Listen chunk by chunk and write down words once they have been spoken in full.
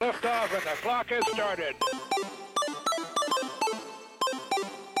liftoff, and the clock has started.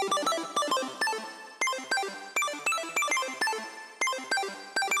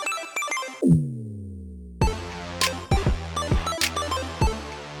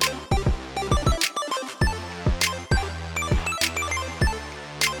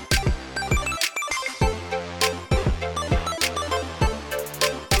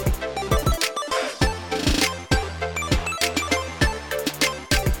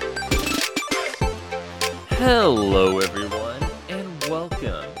 Hello, everyone, and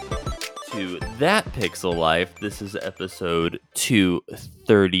welcome to That Pixel Life. This is episode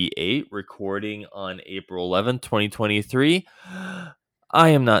 238, recording on April 11th, 2023. I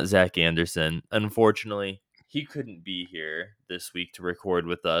am not Zach Anderson. Unfortunately, he couldn't be here this week to record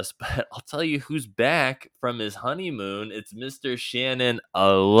with us, but I'll tell you who's back from his honeymoon. It's Mr. Shannon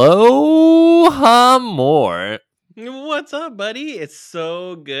Aloha Moore. What's up, buddy? It's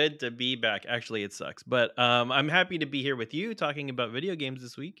so good to be back. Actually, it sucks, but I'm happy to be here with you talking about video games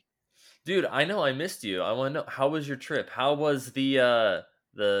this week. Dude, I know I missed you. I want to know, how was your trip? How was the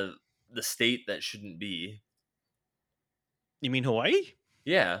state that shouldn't be? You mean Hawaii?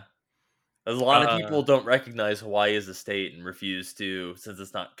 Yeah. A lot of people don't recognize Hawaii as a state and refuse to, since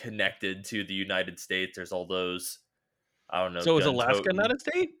it's not connected to the United States. There's all those, I don't know, So is gun Alaska not toting. a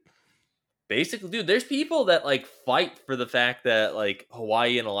state? Basically, dude, there's people that like fight for the fact that like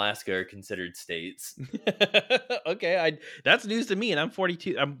Hawaii and Alaska are considered states. Okay, that's news to me, and I'm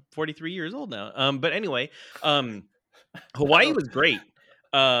 42. I'm 43 years old now. But anyway, Hawaii was great.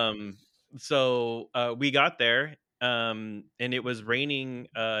 So we got there, and it was raining.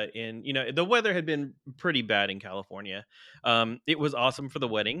 The weather had been pretty bad in California. It was awesome for the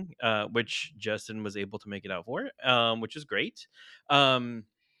wedding, which Justin was able to make it out for, which is great.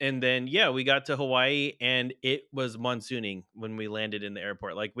 And then we got to Hawaii, and it was monsooning when we landed in the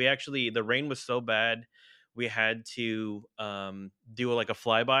airport. Like the rain was so bad. We had to do like a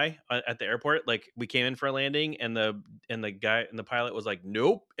flyby at the airport. Like we came in for a landing, and the pilot was like,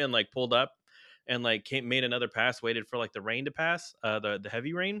 "Nope," and like pulled up and like made another pass, waited for like the rain to pass, the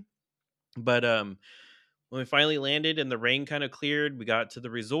heavy rain. But when we finally landed and the rain kind of cleared, we got to the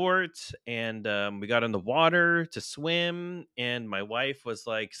resort, and we got in the water to swim. And my wife was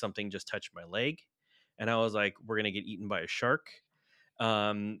like, "Something just touched my leg," and I was like, "We're gonna get eaten by a shark."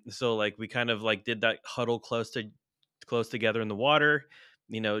 So like we kind of like did that huddle close together in the water.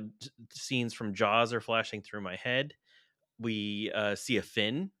 Scenes from Jaws are flashing through my head. We see a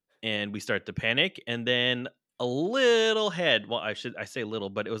fin, and we start to panic, and then a little head, well, I say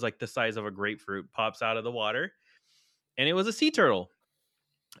little, but it was like the size of a grapefruit, pops out of the water, and it was a sea turtle.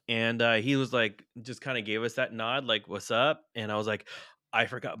 And he was like, just kind of gave us that nod, like, "What's up?" And I was like, "I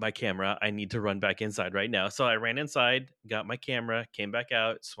forgot my camera. I need to run back inside right now." So I ran inside, got my camera, came back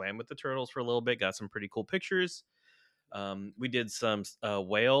out, swam with the turtles for a little bit, got some pretty cool pictures. We did some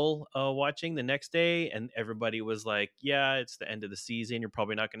whale watching the next day, and everybody was like, "Yeah, it's the end of the season. You're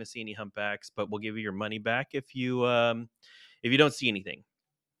probably not going to see any humpbacks, but we'll give you your money back if you don't see anything."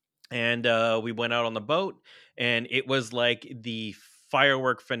 And we went out on the boat, and it was like the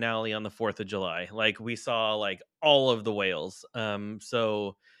firework finale on the 4th of July. Like we saw like all of the whales.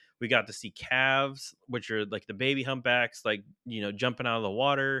 So we got to see calves, which are like the baby humpbacks, like jumping out of the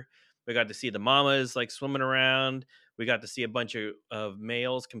water. We got to see the mamas like swimming around. We got to see a bunch of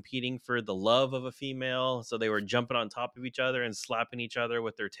males competing for the love of a female, so they were jumping on top of each other and slapping each other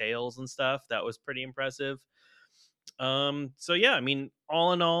with their tails and stuff. That was pretty impressive. So yeah, I mean,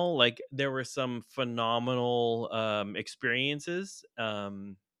 all in all, like there were some phenomenal experiences.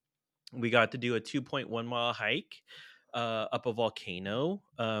 We got to do a 2.1 mile hike up a volcano.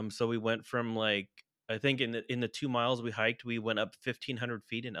 So we went from like, I think in the 2 miles we hiked, we went up 1,500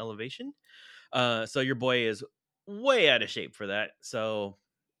 feet in elevation. So your boy is way out of shape for that. So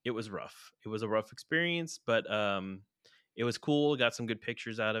it was rough. It was a rough experience, but it was cool. Got some good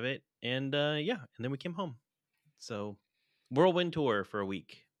pictures out of it, and and then we came home. So, whirlwind tour for a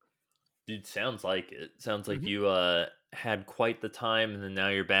week. Dude, sounds like it. Sounds like Mhm. you had quite the time, and then now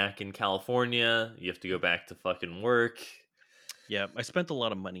you're back in California. You have to go back to fucking work. Yeah, I spent a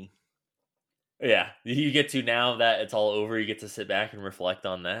lot of money. Yeah, you get to, now that it's all over, you get to sit back and reflect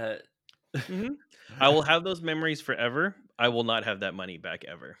on that. Mhm. I will have those memories forever. I will not have that money back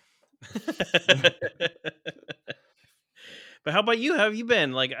ever. But how about you? How have you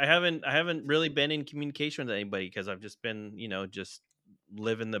been? Like I haven't really been in communication with anybody because I've just been, just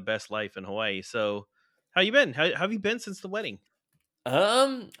living the best life in Hawaii. So, how you been? How have you been since the wedding?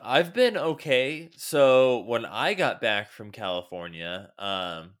 I've been okay. So when I got back from California,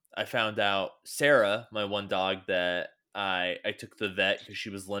 I found out Sarah, my one dog that I took the vet because she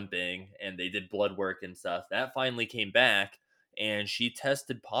was limping, and they did blood work and stuff. That finally came back, and she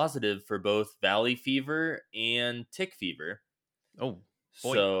tested positive for both valley fever and tick fever. Oh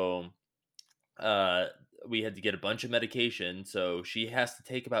boy. So uh, we had to get a bunch of medication. So she has to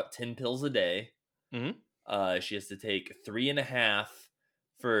take about 10 pills a day. Hmm. She has to take 3.5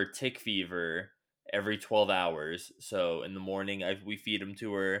 for tick fever every 12 hours. So in the morning, we feed them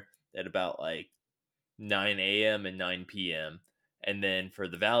to her at about like 9 a.m. and 9 p.m. And then for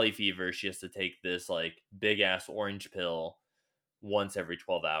the valley fever, she has to take this like big ass orange pill once every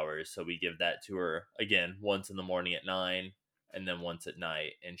 12 hours. So we give that to her again once in the morning at 9 and then once at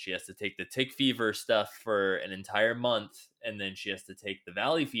night. And she has to take the tick fever stuff for an entire month. And then she has to take the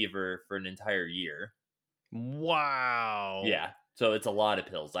valley fever for an entire year. Wow. Yeah. So it's a lot of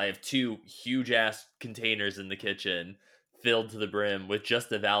pills. I have two huge ass containers in the kitchen filled to the brim with just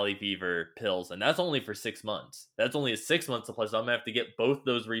the valley fever pills. And that's only for 6 months. That's only a 6 month supply. So I'm going to have to get both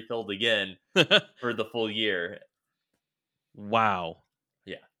those refilled again for the full year. Wow.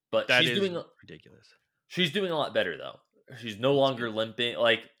 Yeah. But That is ridiculous. she's doing a lot better though. She's no That's longer good. limping.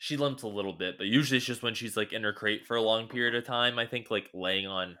 Like she limps a little bit, but usually it's just when she's like in her crate for a long period of time. I think like laying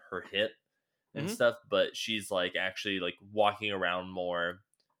on her hip and Hmm. stuff, but she's like actually like walking around more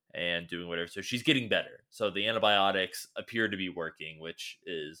and doing whatever. So she's getting better. So the antibiotics appear to be working, which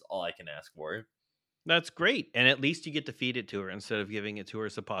is all I can ask for. That's great. And at least you get to feed it to her instead of giving it to her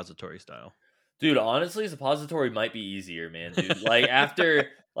suppository style. Dude, honestly, suppository might be easier, man, dude. Like after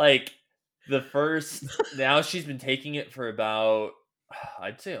like the first now she's been taking it for about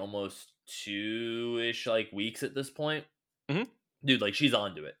I'd say almost 2-ish like weeks at this point. Hmm. Dude, like she's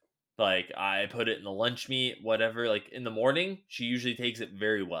onto it. Like I put it in the lunch meat, whatever. Like in the morning, she usually takes it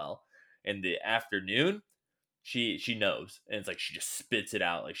very well. In the afternoon, she knows, and it's like she just spits it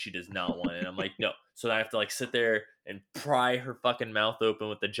out like she does not want it. And I'm like, no. So I have to like sit there and pry her fucking mouth open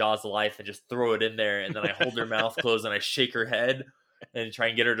with the jaws of life and just throw it in there, and then I hold her mouth closed and I shake her head and try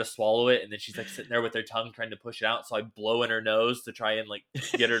and get her to swallow it, and then she's like sitting there with her tongue trying to push it out. So I blow in her nose to try and like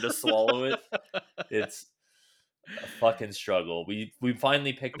get her to swallow it. It's a fucking struggle. We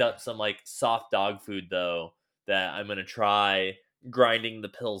finally picked up some like soft dog food though that I'm gonna try grinding the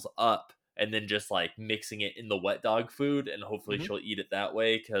pills up and then just like mixing it in the wet dog food, and hopefully Hmm. she'll eat it that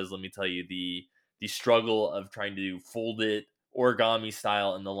way. Because let me tell you, the struggle of trying to fold it origami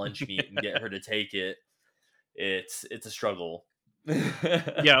style in the lunch meat and get her to take it, it's a struggle.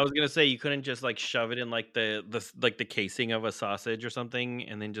 Yeah, I was gonna say you couldn't just like shove it in like the casing of a sausage or something,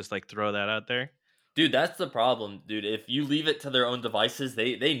 and then just like throw that out there. Dude, that's the problem, dude. If you leave it to their own devices,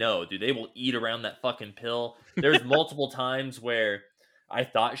 they know, dude. They will eat around that fucking pill. There's multiple times where I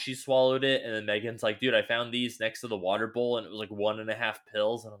thought she swallowed it, and then Megan's like, "Dude, I found these next to the water bowl, and it was like 1.5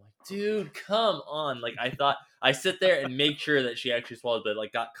 pills." And I'm like, "Dude, come on!" Like I thought I sit there and make sure that she actually swallowed, but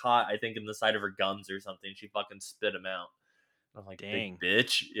like got caught, I think, in the side of her gums or something. She fucking spit them out. I'm like, "Big Dang.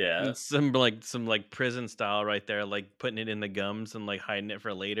 bitch, yeah." And some like prison style right there, like putting it in the gums and like hiding it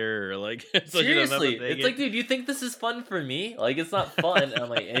for later, or like so she doesn't have to Seriously, take it's like, it. dude, you think this is fun for me? Like, it's not fun. And I'm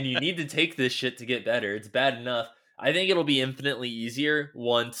like, and you need to take this shit to get better. It's bad enough. I think it'll be infinitely easier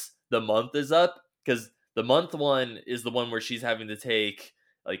once the month is up, because the month one is the one where she's having to take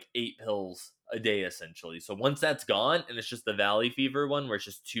like 8 pills a day, essentially. So once that's gone, and it's just the valley fever one where it's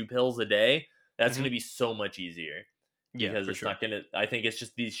just 2 pills a day, that's going Hmm. to be so much easier Yeah, because for it's sure. not going to, I think it's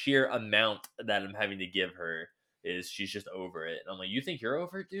just the sheer amount that I'm having to give her is she's just over it. And I'm like, you think you're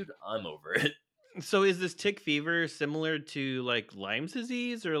over it, dude? I'm over it. So is this tick fever similar to like Lyme's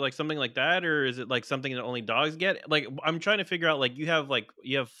disease or like something like that, or is it like something that only dogs get? Like I'm trying to figure out. Like you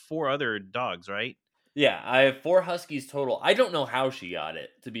have 4 other dogs, right? Yeah, I have 4 huskies total. I don't know how she got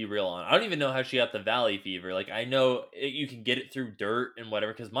it, to be real on. I don't even know how she got the valley fever. Like I know you can get it through dirt and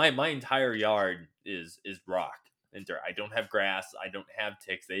whatever, because my entire yard is rock and dirt. I don't have grass. I don't have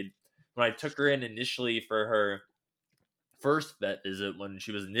ticks. They when I took her in initially for her first vet visit when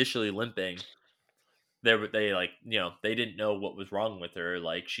she was initially limping, they like they didn't know what was wrong with her.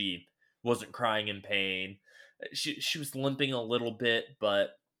 Like she wasn't crying in pain. She was limping a little bit,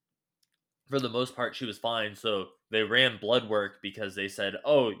 but for the most part she was fine. So they ran blood work because they said,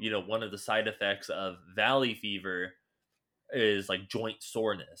 oh, one of the side effects of valley fever is like joint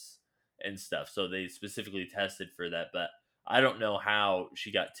soreness and stuff. So they specifically tested for that. But I don't know how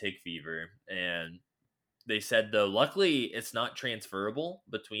she got tick fever. And they said though, luckily it's not transferable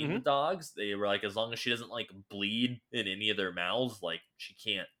between the Hmm. dogs. They were like, as long as she doesn't like bleed in any of their mouths, like she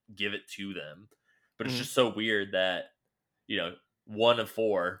can't give it to them. But it's Hmm. just so weird that you know one of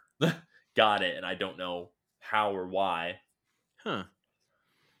four got it, and I don't know how or why. Huh.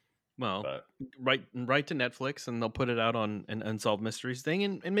 Well, But write to Netflix and they'll put it out on an Unsolved Mysteries thing,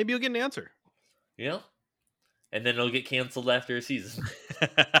 and maybe you'll get an answer. you know, and then it'll get canceled after a season.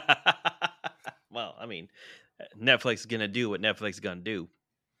 Well, I mean, Netflix is gonna do what Netflix is gonna do.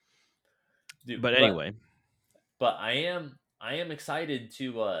 Dude, But anyway, but I am excited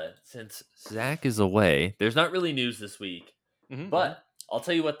to since Zach is away. There's not really news this week, mhm. but I'll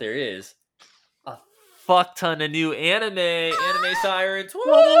tell you what there is. A fuck ton of new anime sirens. Woo!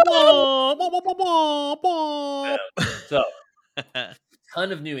 So,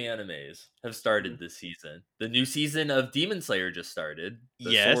 ton of new animes have started this season. The new season of Demon Slayer just started.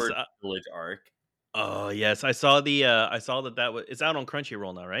 The Yes. Sword Village arc. Oh yes, I saw the. I saw that was. It's out on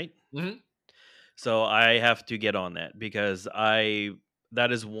Crunchyroll now, right? Mm-hmm. So I have to get on that because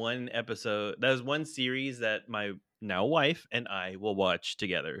that is one episode. That is one series that my now wife and I will watch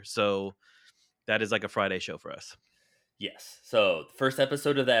together. So that is like a Friday show for us. Yes. So the first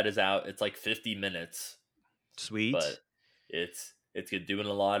episode of that is out. It's like 50 minutes, but Sweet. it's good, doing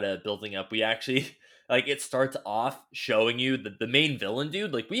a lot of building up. We actually like it starts off showing you the main villain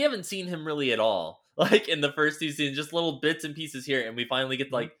dude. Like we haven't seen him really at all. Like in the first two seasons, just little bits and pieces here, and we finally get to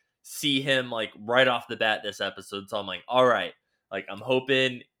Mhm. like see him like right off the bat this episode. So I'm like, all right, like I'm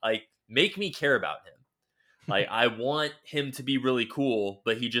hoping like make me care about him. Like I want him to be really cool,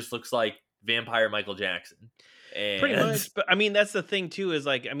 but he just looks like vampire Michael Jackson. Pretty And much, but I mean that's the thing too is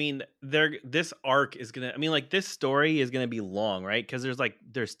like I mean there this arc is gonna I mean like this story is gonna be long, right? Because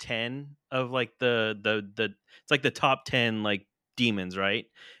there's 10 of like the it's like the top 10 like demons, right?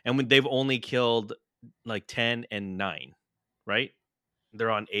 And when they've only killed like 10 and 9, right?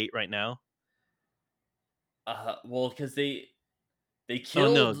 They're on 8 right now. well, because they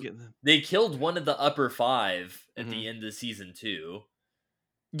Oh no, killed they killed one of the upper five at mhm. the end of season 2.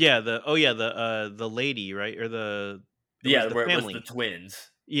 Yeah, the lady, right? Or it was Yeah, the where it was the family. twins.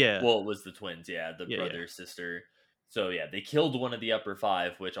 Yeah. Well, it was the twins, yeah, the Yeah, brother sister. So yeah, they killed one of the upper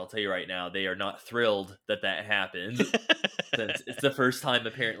five, which I'll tell you right now, they are not thrilled that that happened. yeah. Since it's the first time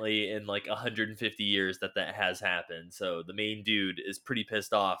apparently in like 150 years that that has happened. So the main dude is pretty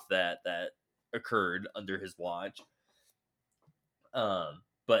pissed off that that occurred under his watch.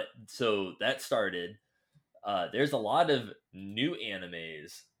 But so that started. There's a lot of new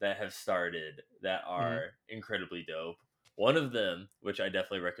animes that have started that Mhm. are incredibly dope. One of them, which I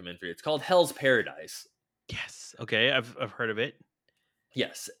definitely recommend for you, it's called Hell's Paradise. Yes. Okay, I've heard of it.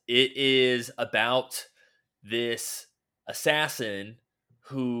 Yes, it is about this assassin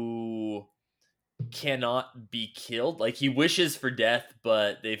who cannot be killed. Like he wishes for death,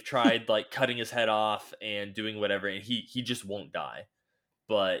 but they've tried like cutting his head off and doing whatever, and he just won't die.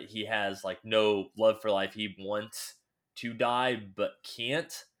 But he has like no love for life. He wants to die but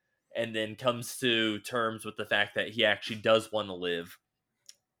can't, and then comes to terms with the fact that he actually does want to live.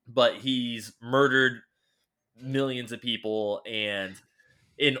 But he's murdered millions of people, and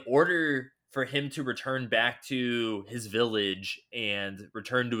in order for him to return back to his village and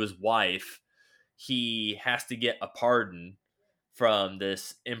return to his wife, he has to get a pardon from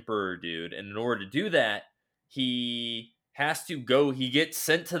this emperor dude. And in order to do that, he has to go, he gets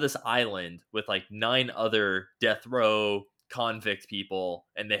sent to this island with like 9 other death row convict people,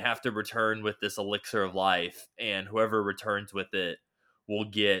 and they have to return with this elixir of life. And whoever returns with it will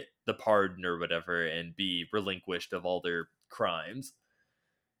get the pardon or whatever and be relinquished of all their crimes.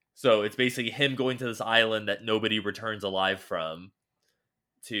 So it's basically him going to this island that nobody returns alive from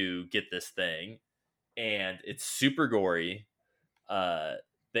to get this thing. And it's super gory. uh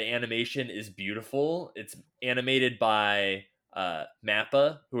the animation is beautiful. It's animated by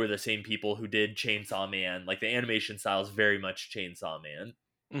Mappa, who are the same people who did Chainsaw Man. Like the animation style is very much Chainsaw Man,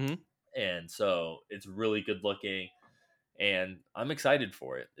 Mhm. and so it's really good looking, and I'm excited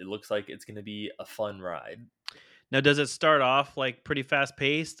for it. It looks like it's going to be a fun ride. Now, does it start off like pretty fast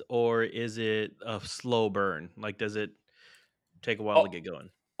paced, or is it a slow burn? Like, does it take a while to Oh, get going?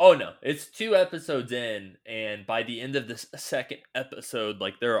 oh no, it's 2 episodes in, and by the end of this second episode,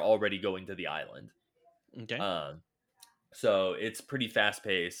 like they're already going to the island. Okay. um So it's pretty fast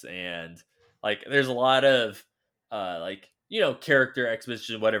paced, and like there's a lot of like character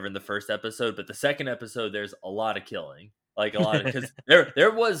exposition whatever in the first episode, but the second episode there's a lot of killing. Like a lot of, because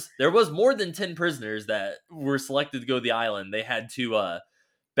there was more than 10 prisoners that were selected to go to the island. They had to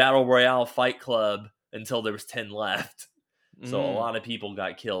battle royale fight club until there was 10 left. So a Mm. lot of people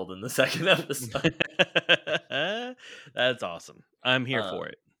got killed in the second episode. That's awesome. I'm here for Um,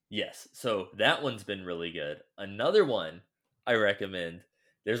 it. yes, so that one's been really good. Another one I recommend.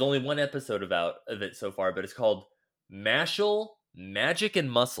 There's only one episode of it so far, but it's called Mashal Magic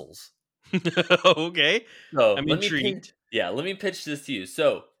and Muscles. Okay. So I'm intrigued. let me pitch this to you.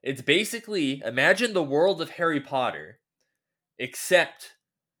 So it's basically, imagine the world of Harry Potter, except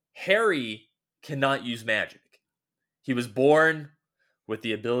Harry cannot use magic. He was born with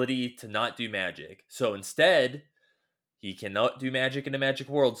the ability to not do magic. So instead, he cannot do magic in a magic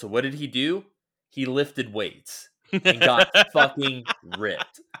world. So what did he do? He lifted weights and got fucking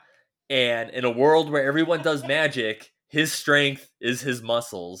ripped. And in a world where everyone does magic, his strength is his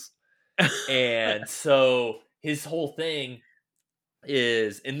muscles. And so his whole thing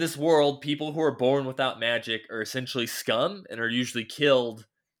is, in this world, people who are born without magic are essentially scum and are usually killed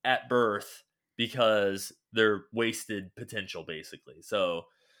at birth because they're wasted potential, basically. So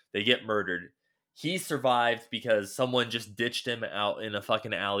they get murdered. He survived because someone just ditched him out in a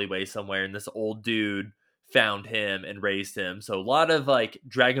fucking alleyway somewhere, and this old dude found him and raised him. So a lot of like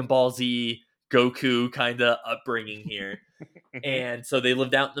Dragon Ball Z, Goku kind of upbringing here. And so they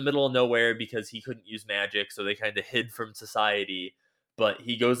lived out in the middle of nowhere because he couldn't use magic, so they kind of hid from society. But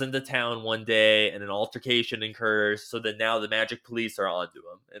he goes into town one day and an altercation occurs, so that now the magic police are onto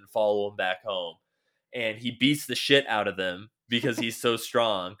him and follow him back home. And he beats the shit out of them because he's so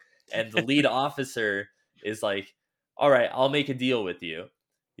strong. And the lead officer is like, all right, I'll make a deal with you.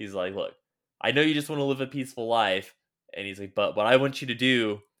 He's like, look, I know you just want to live a peaceful life. And he's like, but what I want you to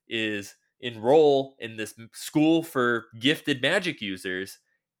do is enroll in this school for gifted magic users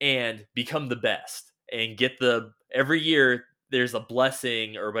and become the best and get the every year there's a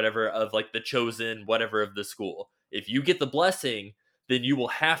blessing or whatever of like the chosen whatever of the school. If you get the blessing, then you will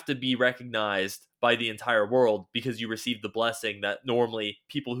have to be recognized by the entire world because you received the blessing that normally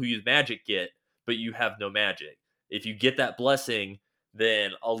people who use magic get, but you have no magic. If you get that blessing,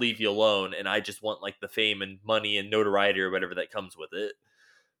 then I'll leave you alone and I just want like the fame and money and notoriety or whatever that comes with it.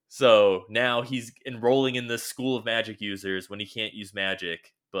 So now he's enrolling in this school of magic users when he can't use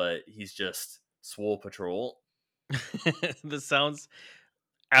magic, but he's just swole patrol. This sounds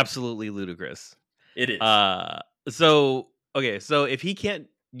absolutely ludicrous. It is. So okay, so if he can't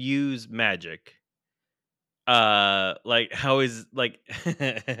use magic, like how is like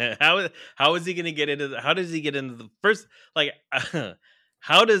how is he gonna get into how does he get into the first like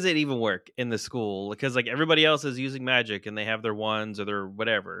how does it even work in the school? Because like everybody else is using magic and they have their wands or their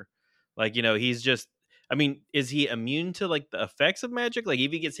whatever. Like, he's just I mean, is he immune to like the effects of magic? Like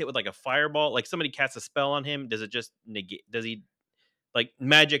if he gets hit with like a fireball, like somebody casts a spell on him, does it just negate does he like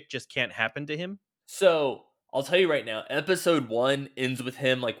magic just can't happen to him? So I'll tell you right now, episode 1 ends with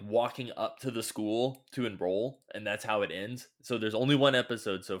him like walking up to the school to enroll, and that's how it ends. So there's only one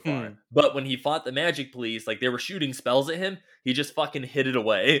episode so far. But when he fought the magic police, like they were shooting spells at him, he just fucking hit it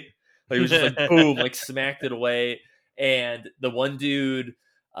away. Like it was just like boom, like smacked it away. And the one dude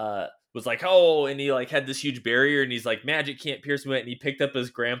was like, oh, and he like had this huge barrier, and he's like, magic can't pierce me. And he picked up his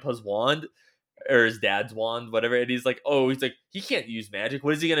grandpa's wand or his dad's wand, whatever. And he's like, he can't use magic.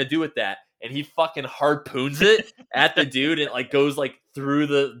 What is he gonna do with that? And he fucking harpoons it at the dude, and it like goes like through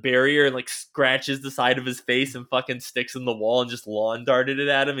the barrier and like scratches the side of his face and fucking sticks in the wall and just lawn darted it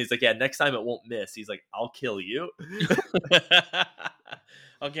at him. He's like, yeah, next time it won't miss. He's like, I'll kill you.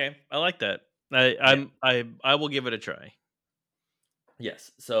 Okay, I like that. I will give it a try.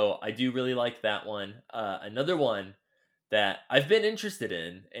 Yes, so I do really like that one. Another one that I've been interested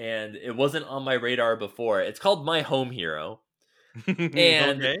in, and it wasn't on my radar before. It's called My Home Hero.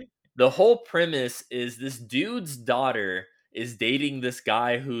 And Okay. the whole premise is this dude's daughter is dating this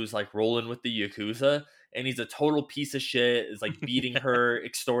guy who's like rolling with the Yakuza, and he's a total piece of shit, is like beating her,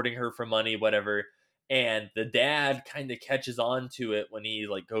 extorting her for money, whatever. And the dad kind of catches on to it when he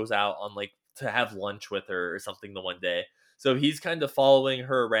like goes out on like to have lunch with her or something the one day. So he's kind of following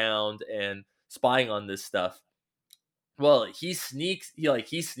her around and spying on this stuff. Well, he sneaks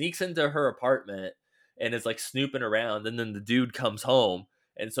into her apartment and is like snooping around, and then the dude comes home,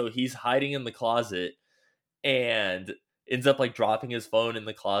 and so he's hiding in the closet and ends up like dropping his phone in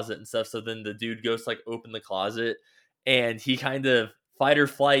the closet and stuff. So then the dude goes to like open the closet, and he kind of fight or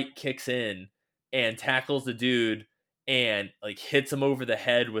flight kicks in and tackles the dude and like hits him over the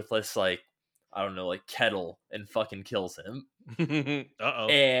head with this like I don't know, like kettle, and fucking kills him. Uh-oh.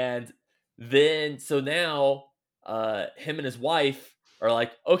 And then so now him and his wife are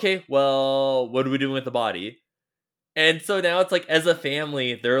like, okay, well, what are we doing with the body? And so now it's like as a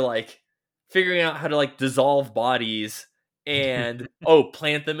family, they're like figuring out how to like dissolve bodies and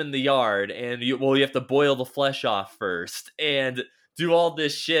plant them in the yard, and you have to boil the flesh off first and do all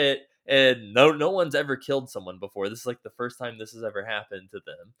this shit. And no one's ever killed someone before. This is like the first time this has ever happened to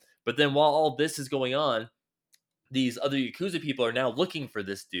them. But then while all this is going on, these other Yakuza people are now looking for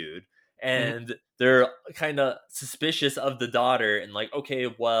this dude, and they're kind of suspicious of the daughter and like, okay,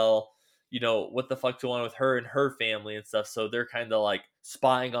 well, what the fuck's going on with her and her family and stuff. So they're kind of like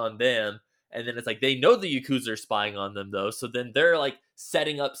spying on them. And then it's like they know the Yakuza are spying on them though, so then they're like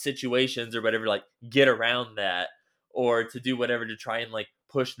setting up situations or whatever to like get around that or to do whatever to try and like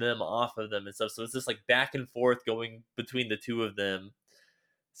push them off of them and stuff. So it's just like back and forth going between the two of them.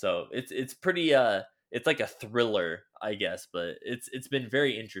 So it's pretty it's like a thriller, I guess, but it's been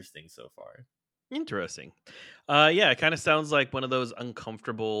very interesting so far. Interesting. Yeah, it kind of sounds like one of those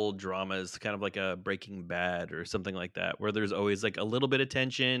uncomfortable dramas, kind of like a Breaking Bad or something like that, where there's always like a little bit of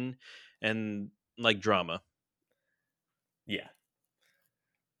tension and like drama. Yeah.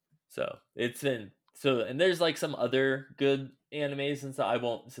 So it's been so, and there's like some other good animes and stuff. I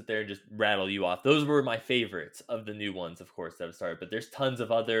won't sit there and just rattle you off. Those were my favorites of the new ones, of course, that have started. But there's tons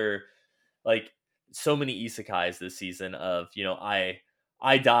of other like so many isekais this season of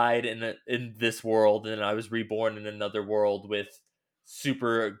I died in this world and I was reborn in another world with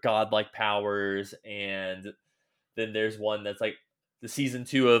super godlike powers, and then there's one that's like the season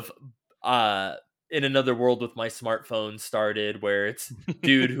 2 of uh in another world with my smartphone started, where it's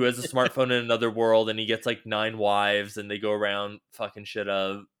dude who has a smartphone in another world and he gets like 9 wives and they go around fucking shit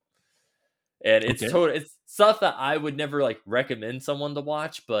up. And Okay. it's stuff that I would never like recommend someone to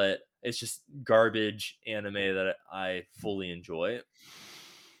watch, but it's just garbage anime that I fully enjoy.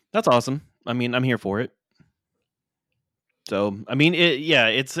 That's awesome. I mean, I'm here for it. So, I mean,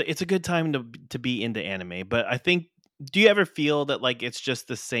 it's a good time to be into anime, but I think, do you ever feel that like it's just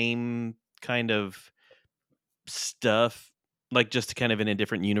the same kind of stuff, like just kind of in a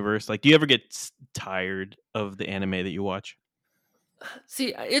different universe? Like, do you ever get tired of the anime that you watch?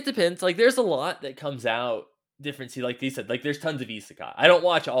 See, it depends. Like, there's a lot that comes out different. See, like they said, like there's tons of isekai. I don't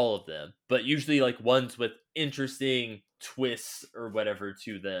watch all of them, but usually like ones with interesting twists or whatever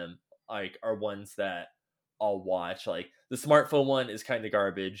to them, like are ones that I'll watch. Like the smartphone one is kind of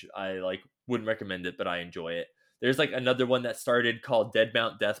garbage. I like wouldn't recommend it, but I enjoy it. There's like another one that started called Dead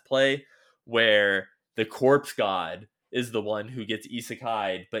Mount Death Play, where the corpse god is the one who gets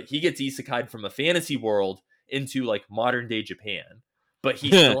isekai'd, but he gets isekai'd from a fantasy world into like modern day Japan, but he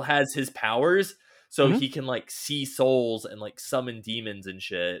still has his powers, so Mhm. he can like see souls and like summon demons and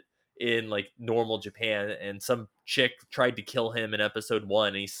shit in like normal Japan. And some chick tried to kill him in episode 1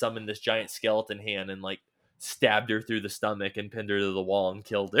 and he summoned this giant skeleton hand and like stabbed her through the stomach and pinned her to the wall and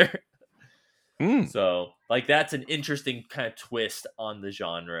killed her. Mm. So like that's an interesting kind of twist on the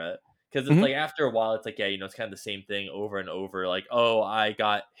genre, because it's Mhm. like after a while it's like, yeah, it's kind of the same thing over and over, like, oh, I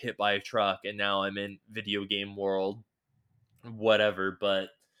got hit by a truck and now I'm in video game world, whatever. But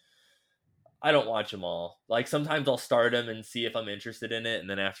I don't watch them all. Like sometimes I'll start them and see if I'm interested in it, and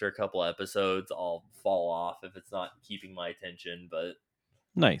then after a couple episodes I'll fall off if it's not keeping my attention. But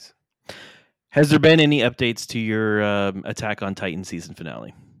Nice. Has there been any updates to your Attack on Titan season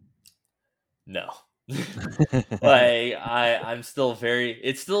finale? no. Like I'm still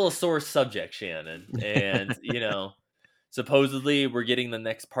it's still a sore subject, Shannon. And supposedly we're getting the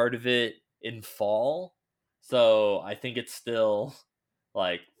next part of it in fall. So I think it's still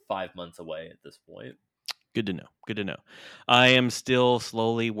like 5 months away at this point. Good to know. Good to know. I am still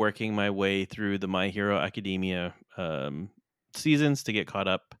slowly working my way through the My Hero Academia seasons to get caught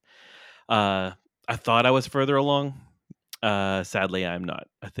up. I thought I was further along. Sadly, I'm not.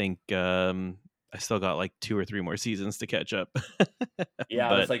 I think I still got like 2 or 3 more seasons to catch up.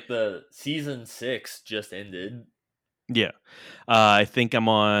 Yeah, it's But like the season 6 just ended. yeah, I think I'm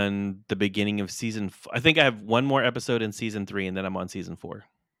on the beginning of season. I think I have one more episode in season 3, and then I'm on season 4.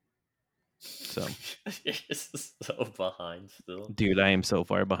 So, You're just so behind still. dude, I am so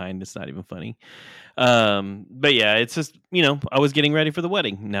far behind. It's not even funny. But yeah, it's just, I was getting ready for the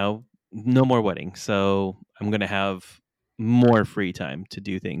wedding. No more wedding. So I'm going to have more free time to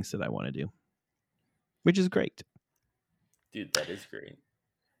do things that I want to do, which is great. Dude, that is great.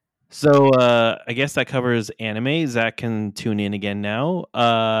 So I guess that covers anime. Zach can tune in again now.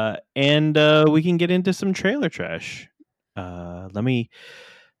 And we can get into some trailer trash. Let me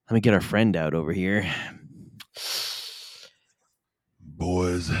get our friend out over here.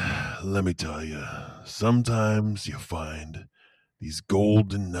 Boys, let me tell you, sometimes you find these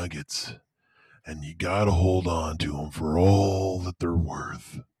golden nuggets and you gotta hold on to them for all that they're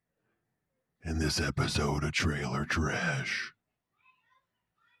worth. In this episode of Trailer Trash.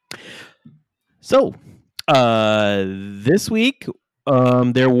 So, this week,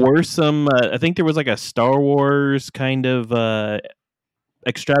 there were some. I think there was like a Star Wars kind of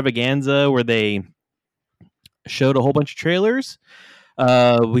extravaganza where they showed a whole bunch of trailers.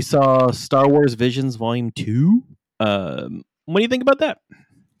 We saw Star Wars Visions Volume 2. What do you think about that?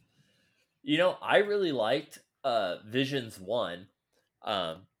 I really liked Visions 1.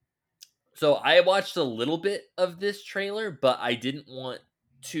 So I watched a little bit of this trailer, but I didn't want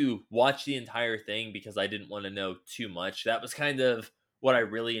to watch the entire thing because I didn't want to know too much. That was kind of what I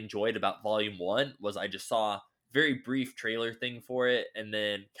really enjoyed about Volume 1 was I just saw very brief trailer thing for it and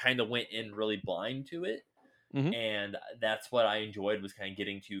then kind of went in really blind to it. Mhm. And that's what I enjoyed was kind of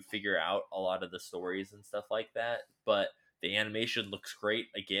getting to figure out a lot of the stories and stuff like that. But the animation looks great.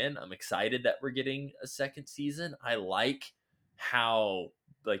 Again, I'm excited that we're getting a second season. I like how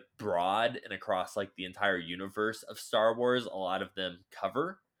like broad and across like the entire universe of Star Wars a lot of them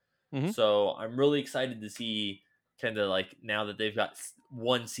cover. Mhm. So I'm really excited to see kind of like now that they've got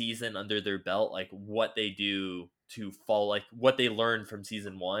one season under their belt, like what they do to fall, like what they learned from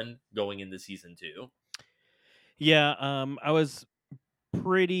season 1 going into season 2. Yeah, I was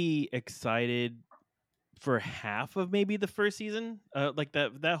pretty excited for half of maybe the first season. Like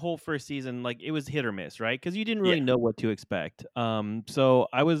that whole first season, like it was hit or miss, right? Because you didn't Yeah. really know what to expect. So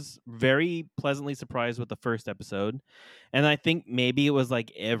I was very pleasantly surprised with the first episode, and I think maybe it was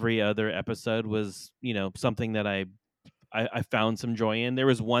like every other episode was, something that I found some joy in. There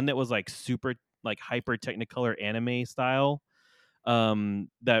was one that was like super like hyper technicolor anime style,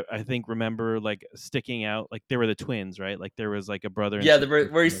 that I think remember like sticking out. Like they were the twins, right? Like there was like a brother and Yeah, sister.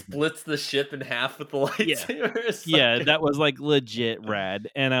 where he splits the ship in half with the Yeah. lightsaber. It's so Yeah, good. that was like legit rad,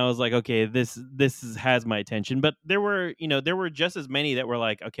 and I was like, okay, has my attention. But there were just as many that were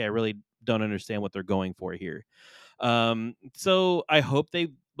like, okay, I really don't understand what they're going for here. So I hope they,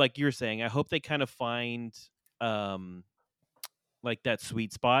 like you're saying, I hope they kind of find um like that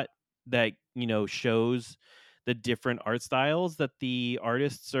sweet spot that shows the different art styles that the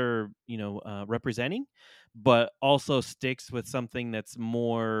artists are representing, but also sticks with something that's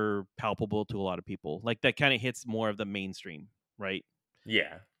more palpable to a lot of people, like that kind of hits more of the mainstream, right?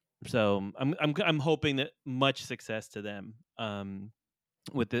 Yeah. So I'm hoping that much success to them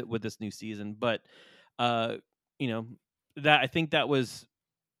with this new season. But uh you know that I think that was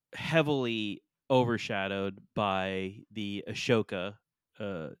heavily overshadowed by the Ashoka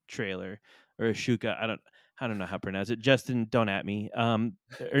trailer, or Ashuka. I don't know how to pronounce it. Justin, don't at me.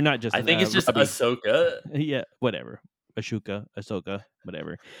 Or not I Justin. think it's just Robbie. Ahsoka. Yeah, whatever. Ashuka, Ahsoka,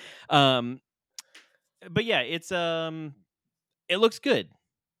 whatever. Um, but yeah, it looks good.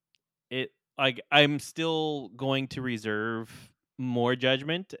 It like I'm still going to reserve more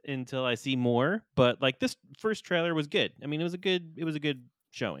judgment until I see more. But like this first trailer was good. I mean, it was a good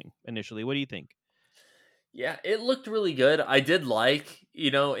showing initially. What do you think? Yeah, it looked really good. I did like,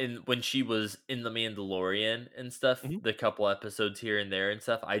 in when she was in The Mandalorian and stuff, Mhm. the couple episodes here and there and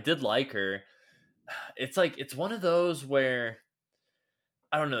stuff. I did like her. It's like it's one of those where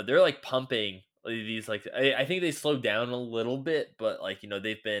I don't know, they're like pumping these like I think they slowed down a little bit, but like,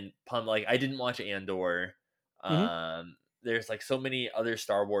 they've been pumped like I didn't watch Andor. Mhm. There's like so many other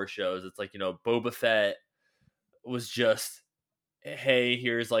Star Wars shows. It's like, Boba Fett was just hey,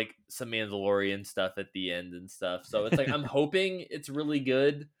 here's like some Mandalorian stuff at the end and stuff. So it's like I'm hoping it's really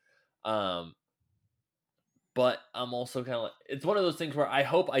good. Um, but I'm also kind of like it's one of those things where I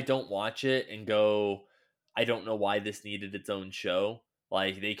hope I don't watch it and go, I don't know why this needed its own show.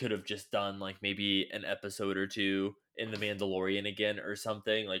 Like they could have just done like maybe an episode or two in The Mandalorian again or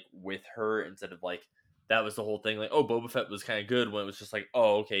something like with her instead of like that was the whole thing. Like, oh, Boba Fett was kind of good when it was just like,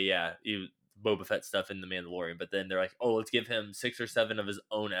 oh, okay, yeah, Boba Fett stuff in The Mandalorian. But then they're like, oh, let's give him 6 or 7 of his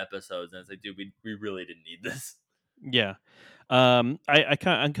own episodes, and it's like, dude, we really didn't need this. Yeah. I'm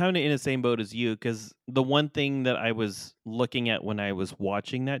kind of in the same boat as you, because the one thing that I was looking at when I was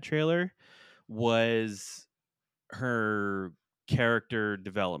watching that trailer was her character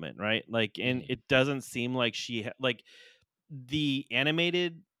development, right? Like, and Mhm. it doesn't seem like like the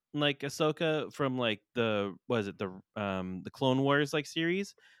animated like Ahsoka from like the was it the Clone Wars like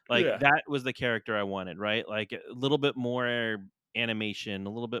series, like Yeah. that was the character I wanted, right? Like a little bit more animation, a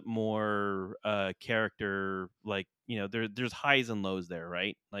little bit more character, like there's highs and lows there,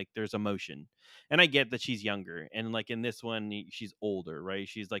 right? Like there's emotion. And I get that she's younger, and like in this one she's older, right?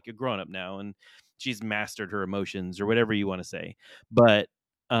 She's like a grown up now, and she's mastered her emotions or whatever you want to say. But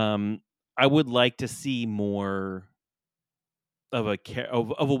um I would like to see more of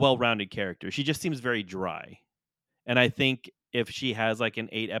of a well-rounded character. She just seems very dry. And I think if she has like an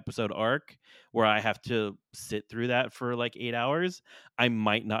 8 episode arc where I have to sit through that for like 8 hours, I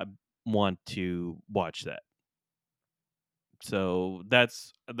might not want to watch that. So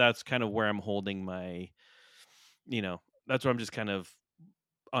that's kind of where I'm holding that's where I'm just kind of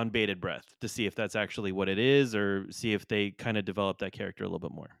on bated breath to see if that's actually what it is, or see if they kind of develop that character a little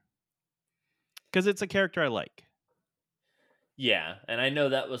bit more. Cuz it's a character I like. Yeah, and I know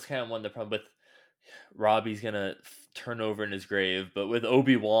that was kind of one of the problem with Robbie's gonna turn over in his grave. But with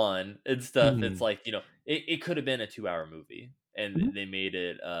Obi-Wan and stuff, it's Mhm. like, it could have been a 2-hour movie, and Mhm. they made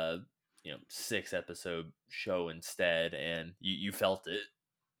it 6-episode show instead, and you felt it.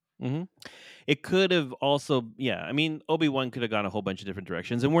 Mhm. It could have also, yeah. I mean, Obi-Wan could have gone a whole bunch of different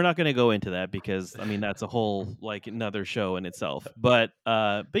directions, and we're not going to go into that because I mean that's a whole like another show in itself. But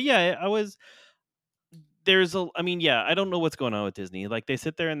yeah, I was there's a I mean, yeah, I don't know what's going on with Disney. Like they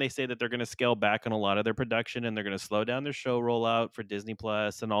sit there and they say that they're going to scale back on a lot of their production and they're going to slow down their show rollout for Disney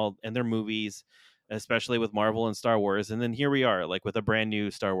Plus and all and their movies, especially with Marvel and Star Wars. And then here we are, like with a brand new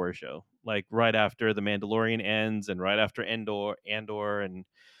Star Wars show, like right after The Mandalorian ends and right after Andor and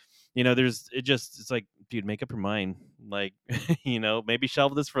it's like, dude, make up your mind. Like, maybe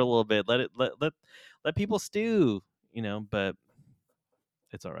shelve this for a little bit. Let people stew, but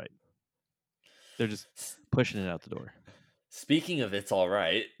it's all right. They're just S- pushing it out the door. Speaking of it's all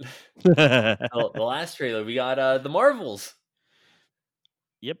right, the last trailer we got the Marvels.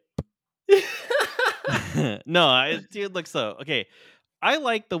 Yep. No, dude, look, so okay. I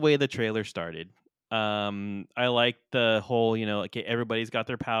like the way the trailer started. I like the whole, okay, everybody's got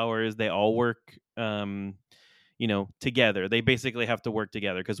their powers. They all work, together. They basically have to work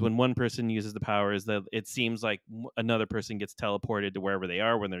together because when one person uses the powers, that it seems like another person gets teleported to wherever they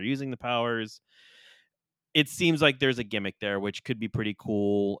are when they're using the powers. It seems like there's a gimmick there, which could be pretty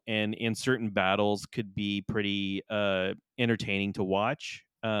cool, and in certain battles could be pretty entertaining to watch.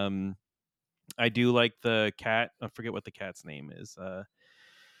 I do like the cat. I forget what the cat's name is.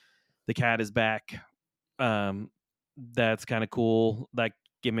 The cat is back. That's kind of cool. That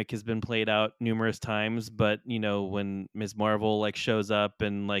gimmick has been played out numerous times, but when Ms. Marvel like shows up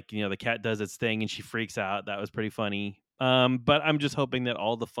and like the cat does its thing and she freaks out, that was pretty funny. But I'm just hoping that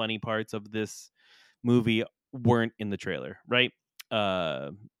all the funny parts of this movie weren't in the trailer, right?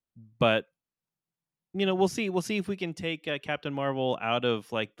 Uh, but we'll see. We'll see if we can take Captain Marvel out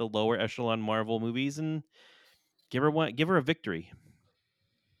of like the lower echelon Marvel movies and give her a victory.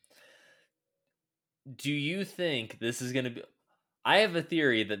 Do you think this is gonna be? I have a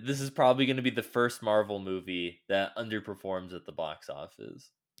theory that this is probably going to be the first Marvel movie that underperforms at the box office.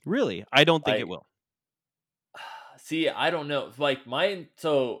 Really, I don't think it Like, will. see, I don't know. Like my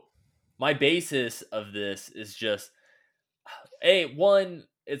basis of this is just one.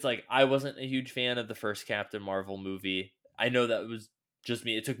 It's like I wasn't a huge fan of the first Captain Marvel movie. I know that was just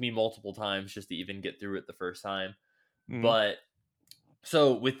me. It took me multiple times just to even get through it the first time. Mm-hmm. But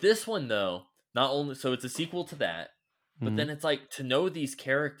so with this one though, not only so it's a sequel to that, but Mm-hmm. then it's like to know these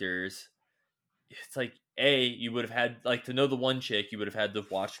characters. It's like you would have had like to know the one chick, you would have had to have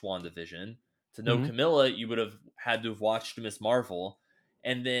watched WandaVision. To know Mm-hmm. Camilla, you would have had to have watched Miss Marvel.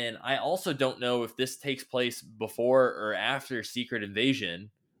 And then I also don't know if this takes place before or after Secret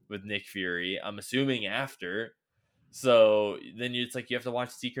Invasion with Nick Fury. I'm assuming after. So then it's like you have to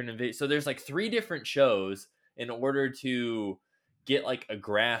watch Secret Invasion. So there's like 3 different shows in order to get like a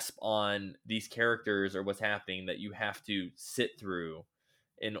grasp on these characters or what's happening that you have to sit through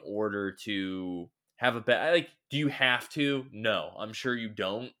in order to have a bet. Like, do you have to? No, I'm sure you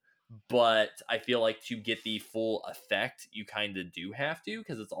don't. But I feel like to get the full effect, you kind of do have to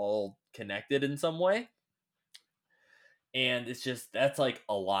because it's all connected in some way. And it's just that's like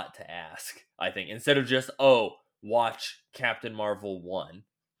a lot to ask, I think. Instead of just, watch Captain Marvel 1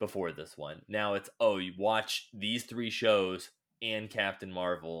 before this one. Now it's, you watch these 3 shows and Captain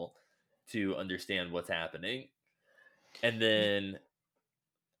Marvel to understand what's happening. And then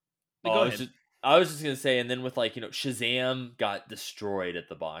Go Oh, ahead. I was just gonna say, and then with like Shazam got destroyed at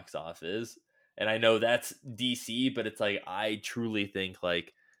the box office, and I know that's DC, but it's like I truly think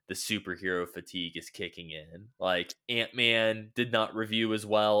like the superhero fatigue is kicking in. Like Ant-Man did not review as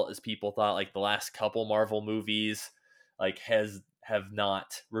well as people thought. Like the last couple Marvel movies, like have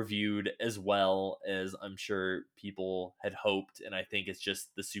not reviewed as well as I'm sure people had hoped, and I think it's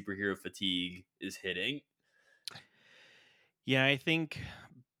just the superhero fatigue is hitting. Yeah, I think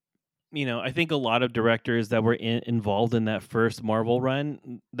a lot of directors that were involved in that first Marvel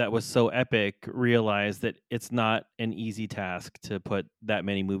run that was so epic realized that it's not an easy task to put that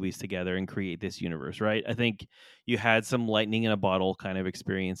many movies together and create this universe, right? I think you had some lightning in a bottle kind of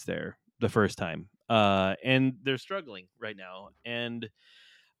experience there the first time. And they're struggling right now. And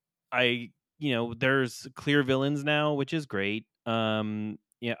there's clear villains now, which is great.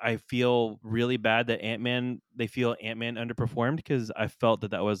 Yeah, I feel really bad that they feel Ant-Man underperformed because I felt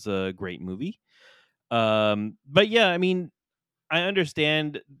that was a great movie. But yeah, I mean, I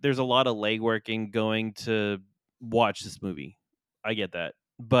understand there's a lot of legwork in going to watch this movie. I get that.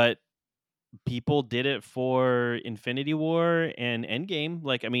 But people did it for Infinity War and Endgame.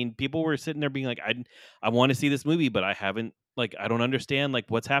 Like, I mean, people were sitting there being like, I want to see this movie, but I haven't, like, I don't understand, like,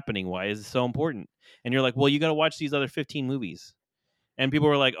 what's happening. Why is it so important? And you're like, well, you got to watch these other 15 movies. And people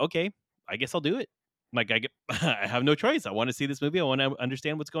were like, okay, I guess I'll do it. Like, I have no choice. I want to see this movie. I want to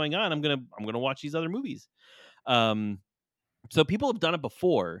understand what's going on. I'm gonna watch these other movies. Um, so people have done it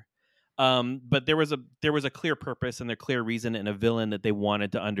before, but there was a clear purpose and a clear reason and a villain that they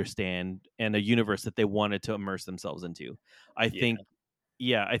wanted to understand and a universe that they wanted to immerse themselves into. I Yeah. think,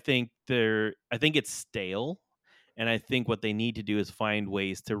 yeah, I think it's stale, and I think what they need to do is find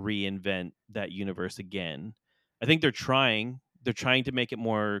ways to reinvent that universe again. I think they're trying. They're trying to make it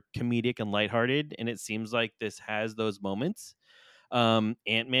more comedic and lighthearted, and it seems like this has those moments.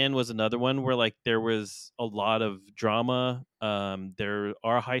 Ant-Man was another one where, like, there was a lot of drama. There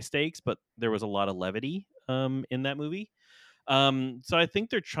are high stakes, but there was a lot of levity in that movie. So I think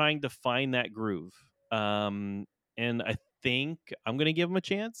they're trying to find that groove. And I think I'm gonna give them a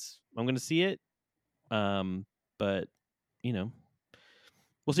chance. I'm gonna see it. But you know,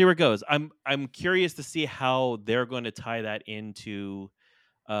 we'll see where it goes. I'm curious to see how they're going to tie that into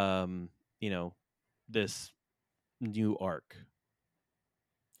um, you know, this new arc.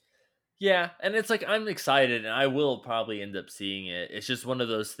 Yeah, and it's like I'm excited and I will probably end up seeing it. It's just one of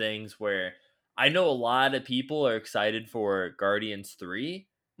those things where I know a lot of people are excited for Guardians 3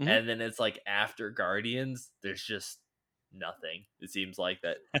 Mhm. and then it's like after Guardians there's just nothing. It seems like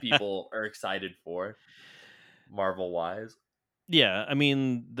that people are excited for Marvel wise. Yeah, I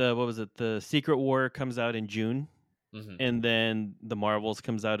mean, the what was it? The Secret War comes out in June, Mhm. and then the Marvels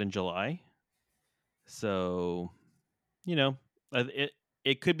comes out in July. So, you know,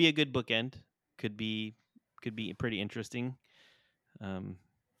 it could be a good bookend. Could be pretty interesting. Um,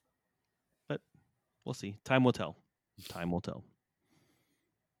 but we'll see. Time will tell. Time will tell.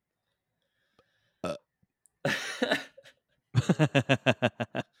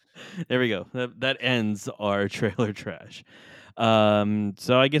 There we go. That ends our trailer trash.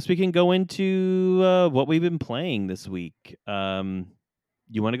 So I guess we can go into what we've been playing this week.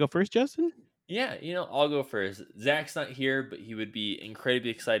 You want to go first, Justin? Yeah, I'll go first. Zach's not here, but he would be incredibly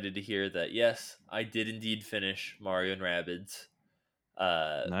excited to hear that yes, I did indeed finish Mario and Rabbids.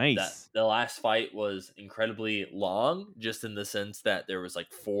 That Nice. the last fight was incredibly long, just in the sense that there was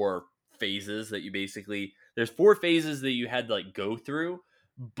like four phases that there's four phases that you had to like go through,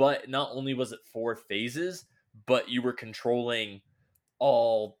 but not only was it four phases, but you were controlling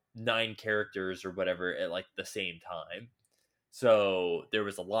all nine characters or whatever at like the same time. So there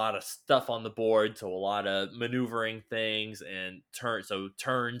was a lot of stuff on the board, so a lot of maneuvering things and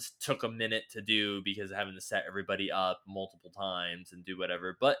turns took a minute to do because of having to set everybody up multiple times and do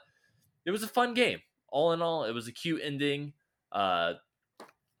whatever. But it was a fun game. All in all, it was a cute ending. Uh,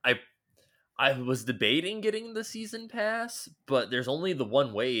 I I was debating getting the season pass, but there's only the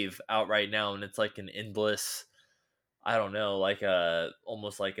one wave out right now, and it's like an endless. I don't know, like a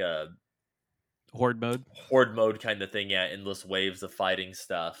almost like a Horde mode. horde mode kind of thing. Yeah, endless waves of fighting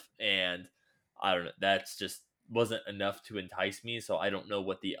stuff, and I don't know. That's just wasn't enough to entice me. So I don't know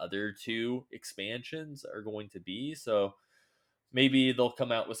what the other two expansions are going to be. So maybe they'll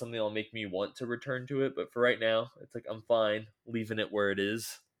come out with something that'll make me want to return to it. But for right now, it's like I'm fine leaving it where it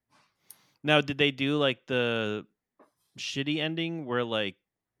is. Now, did they do like the shitty ending where like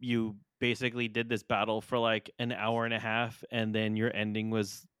you basically did this battle for like an hour and a half and then your ending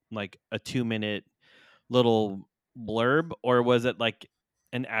was like a 2 minute little blurb, or was it like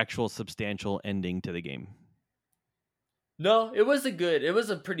an actual substantial ending to the game? No, it was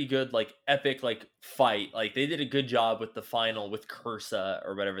a pretty good, like, epic, like, fight. Like, they did a good job with the final with Cursa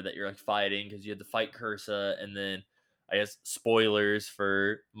or whatever that you're, like, fighting because you had to fight Cursa and then, I guess, spoilers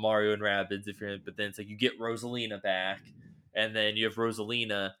for Mario and Rabbids if you're, but then it's like you get Rosalina back and then you have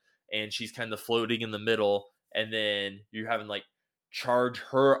Rosalina and she's kind of floating in the middle and then you're having, like, charge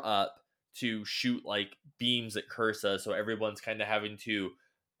her up to shoot, like, beams at Cursa. So everyone's kind of having to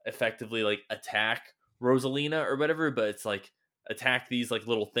effectively, like, attack Rosalina or whatever, but it's like attack these like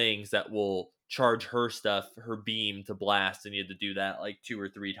little things that will charge her stuff, her beam to blast, and you had to do that like two or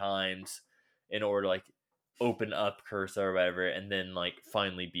three times in order to like open up Cursa or whatever, and then like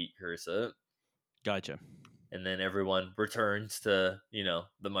finally beat Cursa. Gotcha. And then everyone returns to,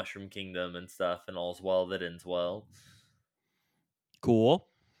 the Mushroom Kingdom and stuff, and all's well that ends well. Cool.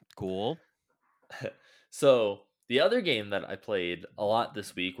 So the other game that I played a lot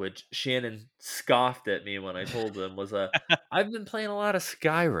this week, which Shannon scoffed at me when I told him, was I've been playing a lot of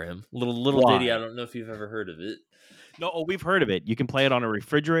Skyrim. Little ditty. I Why? don't know if you've ever heard of it. No, we've heard of it. You can play it on a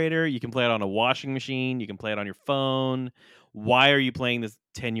refrigerator, you can play it on a washing machine, you can play it on your phone. why are you playing this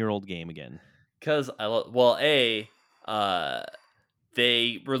 10-year-old game again? Because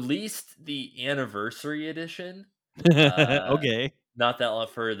they released the anniversary edition. Okay. Not that long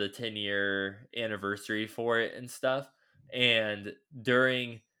for the 10-year anniversary for it and stuff. And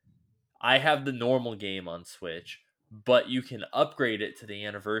I have the normal game on Switch, but you can upgrade it to the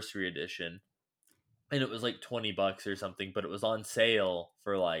anniversary edition. And it was like $20 or something, but it was on sale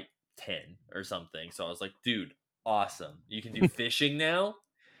for like 10 or something. So I was like, dude, awesome. You can do fishing now.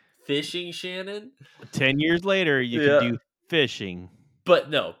 Fishing, Shannon. 10 years later, you can Yeah. do fishing.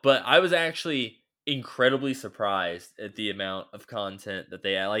 But I was actually incredibly surprised at the amount of content that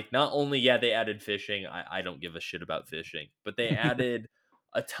they like. Not only they added fishing. I don't give a shit about fishing, but they added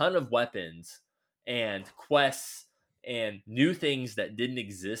a ton of weapons and quests and new things that didn't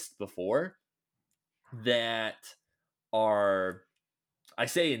exist before that are, I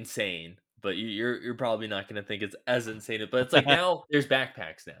say insane, but you're probably not going to think it's as insane, but it's like now there's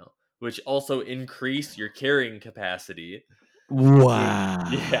backpacks now, which also increase your carrying capacity.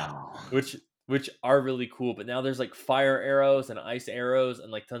 Wow. Which are really cool. But now there's like fire arrows and ice arrows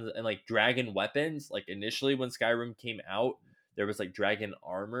and like tons of, and like dragon weapons. Like initially when Skyrim came out, there was like dragon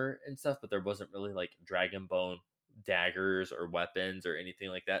armor and stuff, but there wasn't really like dragon bone daggers or weapons or anything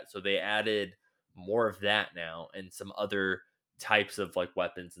like that. So they added more of that now and some other types of like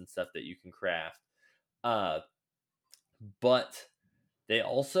weapons and stuff that you can craft. But they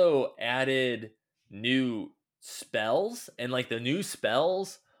also added new spells, and like the new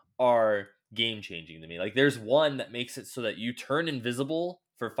spells are game changing to me. Like there's one that makes it so that you turn invisible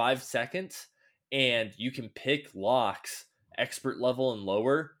for 5 seconds and you can pick locks expert level and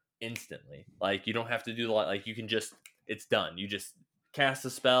lower instantly. Like you don't have to do the like you can just, it's done. You just cast a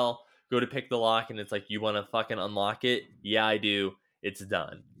spell, go to pick the lock, and it's like, you want to fucking unlock it? Yeah, I do. It's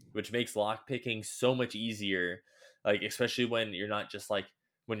done. Which makes lock picking so much easier. Like especially when you're not just like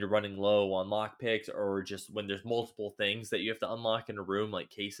when you're running low on lock picks, or just when there's multiple things that you have to unlock in a room, like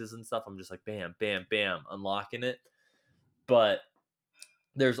cases and stuff. I'm just like bam, bam, bam, unlocking it. But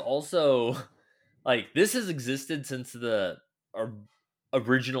there's also like, this has existed since the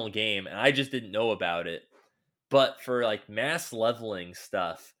original game, and I just didn't know about it. But for like mass leveling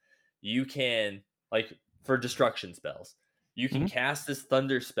stuff, you can, like for destruction spells, you can cast this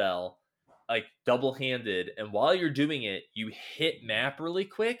thunder spell like double-handed, and while you're doing it, you hit map really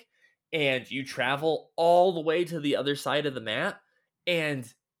quick and you travel all the way to the other side of the map,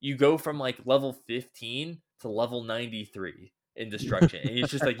 and you go from like level 15 to level 93 in destruction. And it's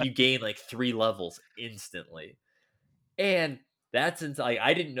just like you gain like 3 levels instantly. And that's like,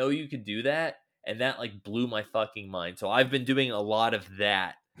 I didn't know you could do that, and that like blew my fucking mind. So I've been doing a lot of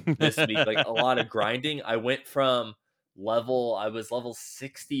that this week, like a lot of grinding. I went from I was level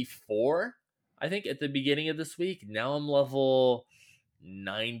 64, I think, at the beginning of this week. Now I'm level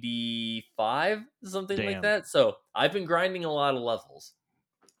 95, something like that. So I've been grinding a lot of levels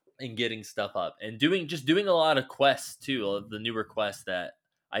and getting stuff up, and doing a lot of quests too, the newer quests that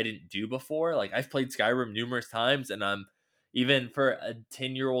I didn't do before. Like I've played Skyrim numerous times, and I'm, even for a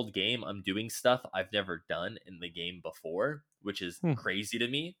 10-year-old game, I'm doing stuff I've never done in the game before, which is crazy to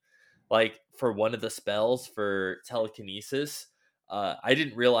me. Like for one of the spells for telekinesis, I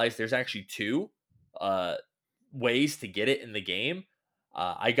didn't realize there's actually 2 ways to get it in the game.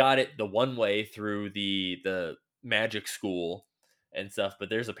 I got it the one way through the magic school and stuff, but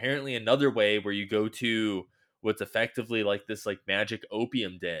there's apparently another way where you go to what's effectively like this like magic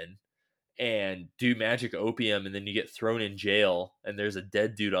opium den and do magic opium, and then you get thrown in jail, and there's a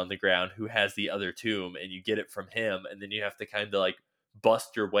dead dude on the ground who has the other tomb, and you get it from him, and then you have to kind of like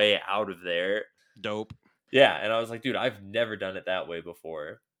bust your way out of there. Dope. Yeah, and I was like, dude, I've never done it that way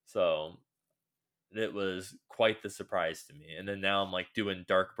before. So it was quite the surprise to me. And then now I'm like doing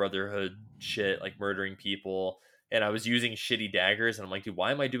Dark Brotherhood shit, like murdering people, and I was using shitty daggers, and I'm like, dude,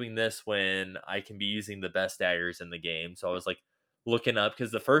 why am I doing this when I can be using the best daggers in the game? So I was like looking up,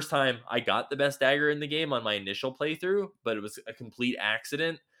 because the first time I got the best dagger in the game on my initial playthrough, but it was a complete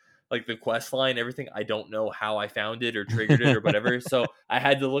accident. Like the quest line, everything, I don't know how I found it or triggered it or whatever. So I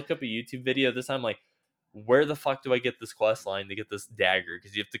had to look up a YouTube video this time, like, where the fuck do I get this quest line to get this dagger?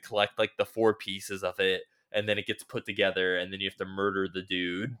 Because you have to collect like the 4 pieces of it, and then it gets put together, and then you have to murder the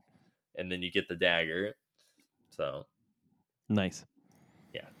dude, and then you get the dagger. So nice.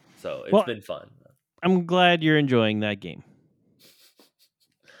 Yeah. So it's been fun. I'm glad you're enjoying that game.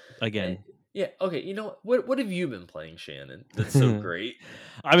 Again. Yeah. Okay. You know what have you been playing, Shannon? That's so great.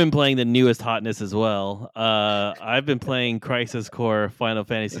 I've been playing the newest hotness as well. I've been playing Crisis Core Final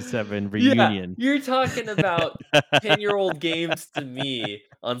Fantasy VII Reunion. Yeah, you're talking about 10-year-old games to me.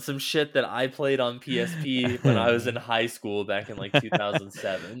 on some shit that I played on PSP when I was in high school back in like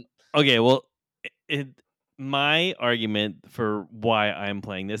 2007. Okay, well, my argument for why I'm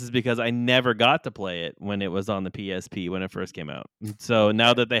playing this is because I never got to play it when it was on the PSP when it first came out. So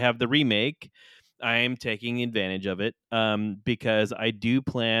now that they have the remake, I am taking advantage of it because I do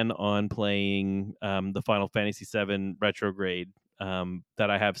plan on playing the Final Fantasy VII Retrograde that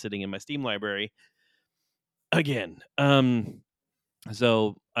I have sitting in my Steam library again.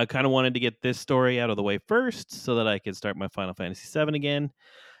 So I kind of wanted to get this story out of the way first so that I could start my Final Fantasy VII again.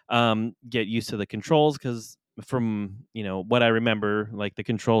 Get used to the controls because from what I remember, like the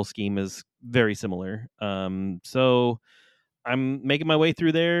control scheme is very similar. So I'm making my way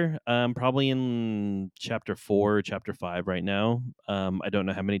through there. Probably in chapter 4, chapter 5 right now. I don't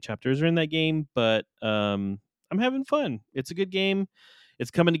know how many chapters are in that game, but I'm having fun. It's a good game.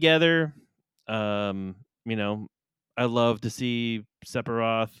 It's coming together. Um, you know, I love to see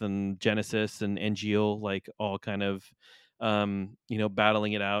Sephiroth and Genesis and NGO like all kind of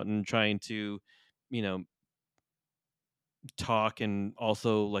battling it out and trying to, you know, talk and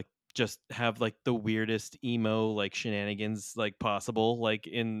also like just have like the weirdest emo like shenanigans like possible like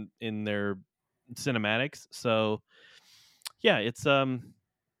in their cinematics. So yeah, it's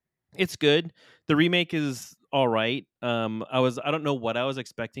good. The remake is all right. I don't know what I was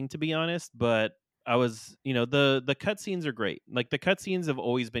expecting, to be honest, but I was, the cutscenes are great. Like the cutscenes have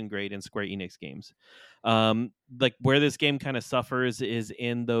always been great in Square Enix games. Like where this game kind of suffers is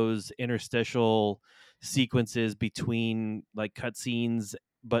in those interstitial sequences between like cutscenes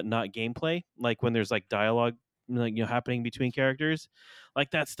but not gameplay. Like when there's like dialogue like happening between characters.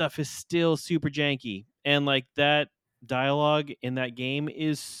 Like that stuff is still super janky. And like that dialogue in that game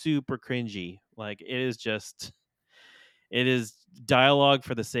is super cringy. Like it is dialogue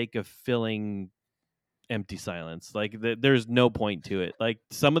for the sake of filling empty silence. Like there's no point to it. Like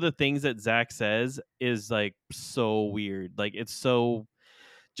some of the things that Zach says is like so weird. Like it's so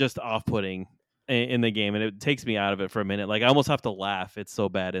just off-putting in the game, and it takes me out of it for a minute. Like I almost have to laugh. It's so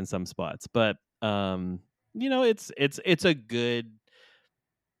bad in some spots, but it's a good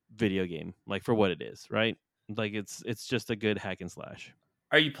video game, like for what it is, right? Like it's just a good hack and slash.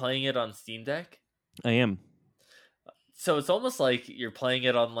 Are you playing it on Steam Deck? I am. So it's almost like you're playing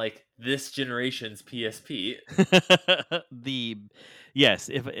it on like this generation's PSP. The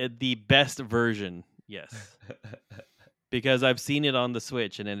best version, yes. Because I've seen it on the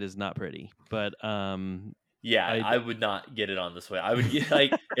Switch and it is not pretty. But yeah, I would not get it on the Switch. I would get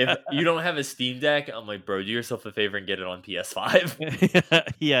like if you don't have a Steam Deck, I'm like, bro, do yourself a favor and get it on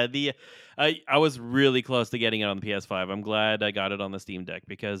PS5. Yeah, I was really close to getting it on the PS5. I'm glad I got it on the Steam Deck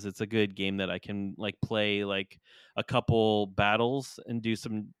because it's a good game that I can like play like a couple battles and do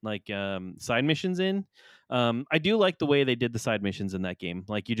some like side missions in. I do like the way they did the side missions in that game.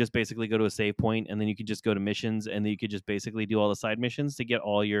 Like you just basically go to a save point and then you can just go to missions and then you could just basically do all the side missions to get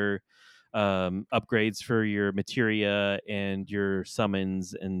all your upgrades for your materia and your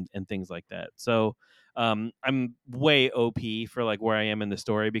summons and things like that. So I'm way OP for like where I am in the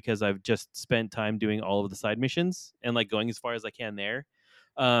story because I've just spent time doing all of the side missions and like going as far as I can there.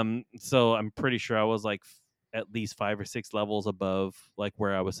 So I'm pretty sure I was like at least 5 or 6 levels above like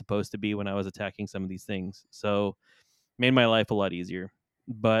where I was supposed to be when I was attacking some of these things. So made my life a lot easier.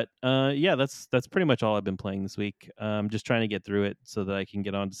 But yeah, that's pretty much all I've been playing this week. Just trying to get through it so that I can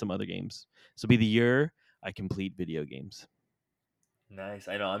get on to some other games. So be the year I complete video games. Nice.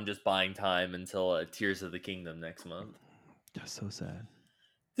 I know. I'm just buying time until Tears of the Kingdom next month. That's so sad.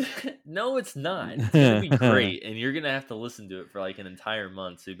 No, it's not. It's gonna be great, and you're gonna have to listen to it for like an entire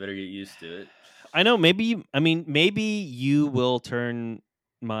month. So you better get used to it. I know. Maybe you will turn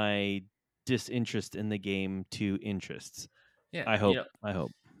my disinterest in the game to interests. Yeah, I hope. I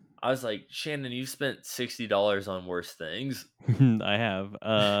hope. I was like, Shannon, you spent $60 on worse things. I have.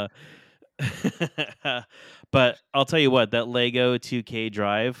 But I'll tell you what, that Lego 2K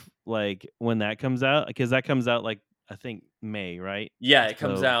Drive, like when that comes out, because that comes out like I think May, right? Yeah, it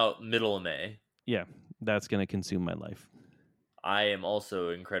comes out middle of May. Yeah, that's gonna consume my life. I am also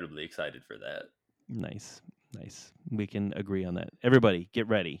incredibly excited for that. Nice. We can agree on that. Everybody, get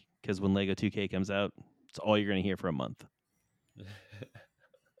ready, because when Lego 2K comes out, it's all you're gonna hear for a month.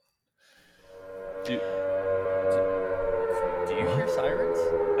 Do you hear sirens?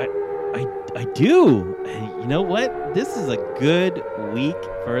 I do. You know what? This is a good week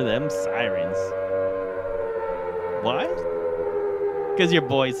for them sirens. Why? Because your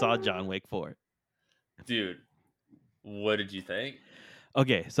boy saw John Wick 4. Dude, what did you think?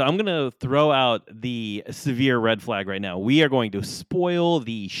 Okay, so I'm going to throw out the severe red flag right now. We are going to spoil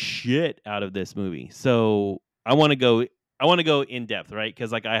the shit out of this movie. So I want to go I want to go in depth, right?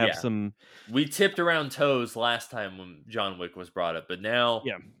 Because like I have Yeah. some. We tipped around toes last time when John Wick was brought up, but now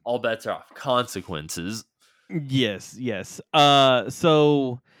Yeah. all bets are off. Consequences. Yes.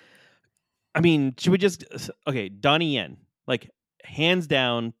 So I mean, should we just okay? Donnie Yen, like hands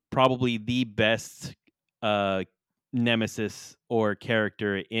down, probably the best uh nemesis or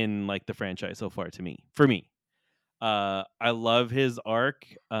character in like the franchise so far to me. For me, I love his arc.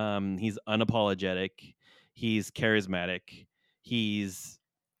 He's unapologetic. He's charismatic. He's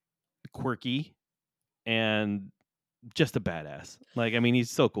quirky and just a badass. Like, I mean, he's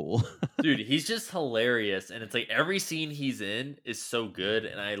so cool. Dude, he's just hilarious. And it's like every scene he's in is so good.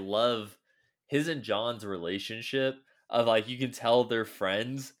 And I love his and John's relationship of like, you can tell they're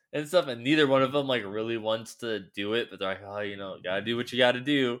friends and stuff. And neither one of them like really wants to do it, but they're like, oh, you know, gotta do what you gotta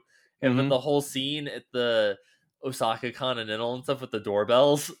do. And with Mhm. the whole scene at the Osaka Continental and stuff with the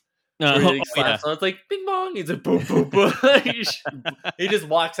doorbells, where Oh he yeah, slaps on, it's like bing bong. He's like boom, boom, boom. He just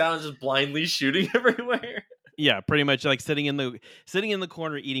walks out and just blindly shooting everywhere. yeah. Pretty much like sitting in the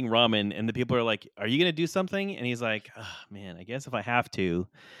corner eating ramen, and the people are like, "Are you gonna do something?" And he's like, oh, "Man, I guess if I have to."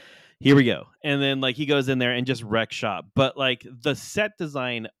 Here we go. And then like he goes in there and just wreck shop. But like the set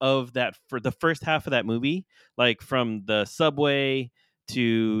design of that for the first half of that movie, like from the subway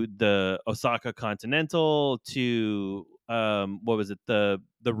to the Osaka Continental to what was it? The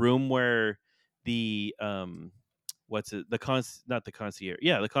room where the what's it? Not the concierge.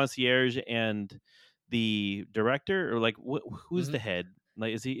 Yeah, the concierge and the director or like who's the Mhm. head?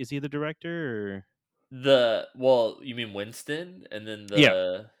 Like is he the director or You mean Winston, and then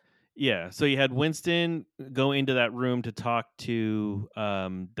yeah. Yeah, so you had Winston go into that room to talk to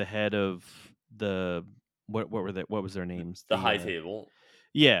the head of the what was their names? the high table.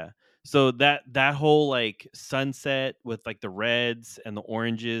 Yeah. So that whole like sunset with like the reds and the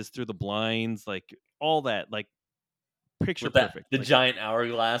oranges through the blinds, like all that, like picture With that perfect. the Like giant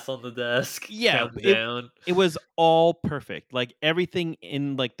hourglass on the desk yeah, counting down. it was all perfect. Like everything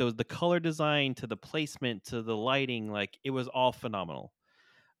in like the color design to the placement to the lighting, like it was all phenomenal.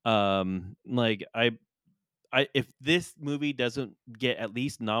 Like I if this movie doesn't get at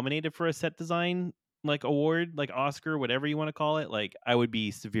least nominated for a set design like award, like Oscar, whatever you want to call it, like I would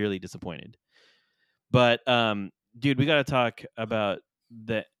be severely disappointed. But dude, we got to talk about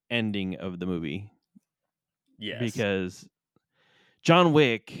the ending of the movie Yes. because John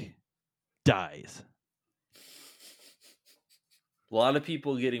Wick dies. A lot of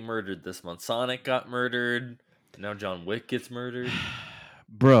people getting murdered this month. Sonic got murdered. Now John Wick gets murdered.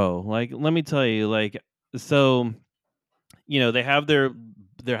 Bro, like let me tell you like so they have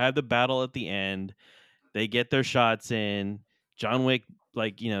the battle at the end. They get their shots in. John Wick,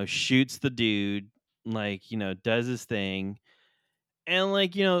 like, shoots the dude, like, does his thing. And,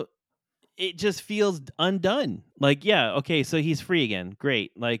 like, it just feels undone. Like, yeah, okay, so he's free again.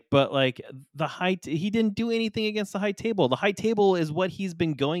 Great. Like, but, like, he didn't do anything against the high table. The high table is what he's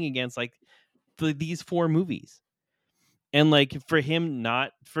been going against, like, for these 4 movies. And like for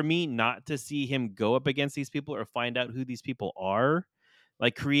me not to see him go up against these people or find out who these people are,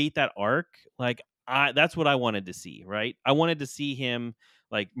 like create that arc, like that's what I wanted to see, right? I wanted to see him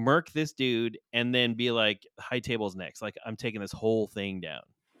like murk this dude and then be like high tables next. Like I'm taking this whole thing down.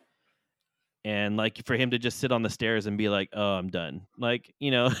 And like for him to just sit on the stairs and be like, "Oh, I'm done." Like,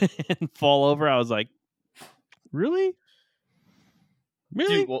 and fall over. I was like, "Really? Dude,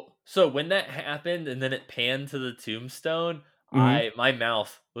 Really?" well, so when that happened and then it panned to the tombstone, Mhm. my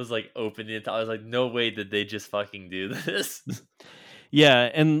mouth was like opening. I was like, no way did they just fucking do this. Yeah,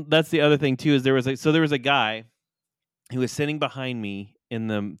 and that's the other thing too is there was a guy who was sitting behind me in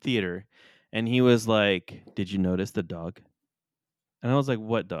the theater and he was like, "Did you notice the dog?" And I was like,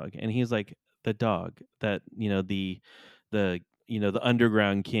 "What dog?" And he's like, "The dog that, the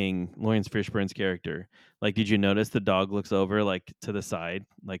underground king, Lawrence Fishburne's character. Like, did you notice the dog looks over like to the side,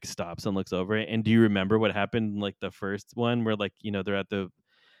 like stops and looks over? And do you remember what happened in, like the first one where like, they're at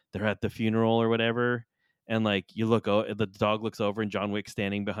the funeral or whatever, and like the dog looks over and John Wick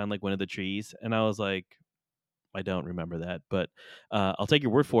standing behind like one of the trees." And I was like, I don't remember that, but I'll take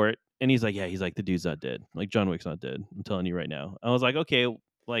your word for it. And he's like, yeah, he's like, the dude's not dead. Like John Wick's not dead. I'm telling you right now. I was like, okay,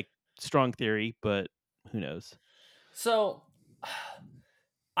 like strong theory, but who knows? So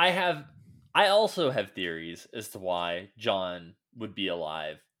I also have theories as to why John would be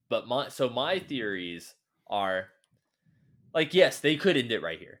alive. But my theories are like, yes, they could end it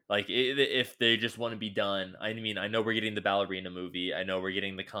right here. Like if they just want to be done. I mean, I know we're getting the ballerina movie. I know we're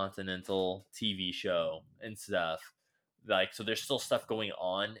getting the Continental TV show and stuff. Like, so there's still stuff going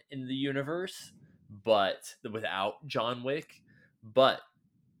on in the universe, but without John Wick. But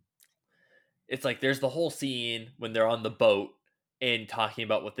it's like there's the whole scene when they're on the boat and talking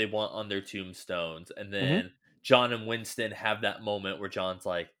about what they want on their tombstones, and Mm-hmm. then John and Winston have that moment where John's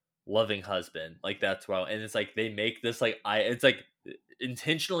like, loving husband, like that's well, and it's like they make this like it's like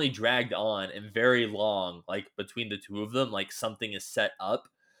intentionally dragged on and very long, like between the two of them, like something is set up,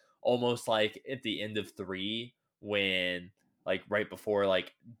 almost like at the end of 3 when like right before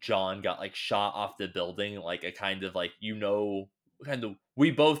like John got like shot off the building, like a kind of like, kind of,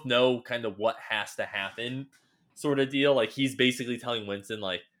 we both know kind of what has to happen sort of deal. Like he's basically telling Winston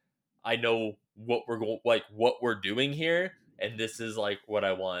like, I know what we're going, like what we're doing here, and this is like what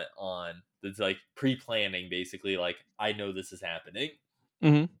I want on. It's like pre-planning, basically. Like I know this is happening.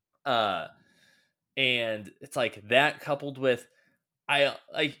 Mm-hmm. Uh, and it's like that coupled with I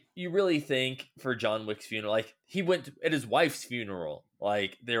like you really think for John Wick's funeral, like he went at his wife's funeral,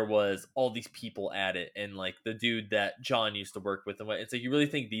 like there was all these people at it, and like the dude that John used to work with, and it's like you really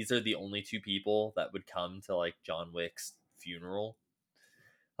think these are the only two people that would come to like John Wick's funeral?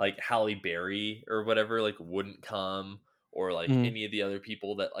 Like Halle Berry or whatever, like wouldn't come, or like Mm-hmm. any of the other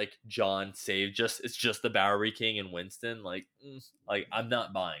people that like John saved. Just it's just the Bowery King and Winston. Like I'm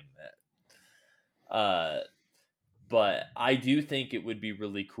not buying that. But I do think it would be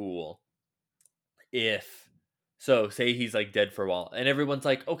really cool if, so say he's like dead for a while and everyone's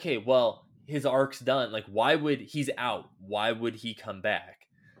like, okay, well, his arc's done, like why would he's out, why would he come back?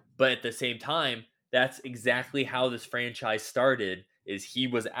 But at the same time, that's exactly how this franchise started, is he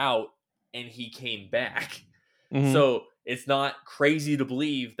was out and he came back. Mm-hmm. So it's not crazy to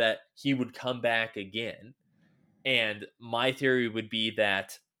believe that he would come back again. And my theory would be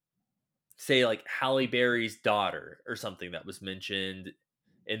that, say like Halle Berry's daughter or something that was mentioned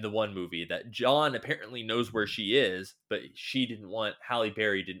in the one movie, that John apparently knows where she is, but Halle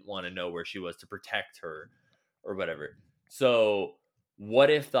Berry didn't want to know where she was to protect her or whatever. So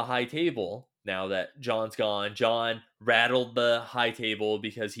what if the high table, now that John's gone, John rattled the high table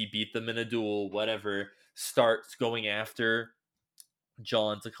because he beat them in a duel, whatever, starts going after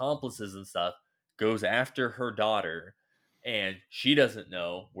John's accomplices and stuff, goes after her daughter, and she doesn't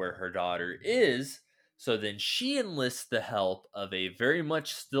know where her daughter is. So then she enlists the help of a very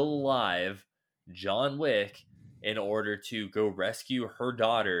much still alive John Wick in order to go rescue her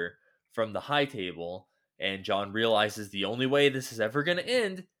daughter from the high table. And John realizes the only way this is ever going to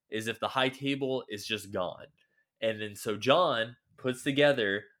end is if the high table is just gone. And then so John puts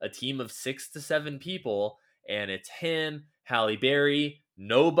together a team of 6 to 7 people, and it's him, Halle Berry,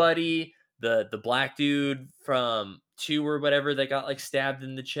 nobody, the black dude from 2 or whatever that got like stabbed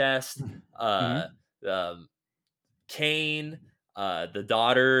in the chest, uh, Mm-hmm. um, Kane, the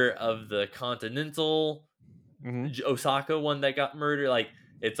daughter of the Continental Mm-hmm. Osaka one that got murdered. Like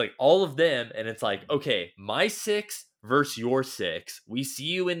it's like all of them, and it's like, okay, my 6 versus your 6. We see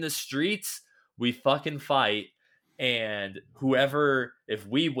you in the streets, we fucking fight, and whoever, if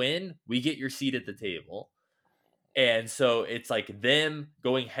we win, we get your seat at the table. And so it's like them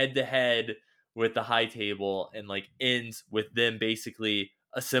going head to head with the high table, and like ends with them basically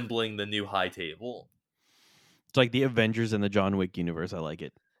assembling the new high table. It's like the Avengers in the John Wick universe. I like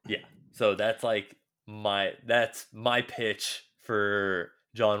it. Yeah. So that's like that's my pitch for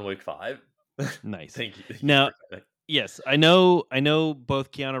John Wick 5. Nice. Thank you Now, for coming. yes, I know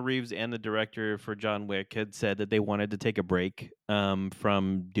both Keanu Reeves and the director for John Wick had said that they wanted to take a break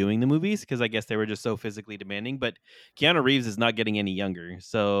from doing the movies because I guess they were just so physically demanding. But Keanu Reeves is not getting any younger,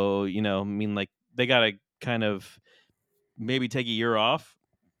 so I mean, like they gotta kind of maybe take a year off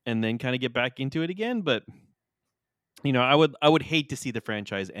and then kind of get back into it again. But I would hate to see the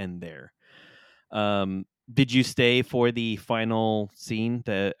franchise end there. Did you stay for the final scene,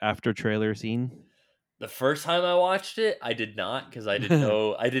 the after trailer scene? The first time I watched it, I did not, because I didn't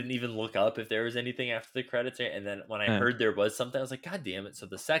know. I didn't even look up if there was anything after the credits. And then when I Uh, heard there was something, I was like, God damn it. So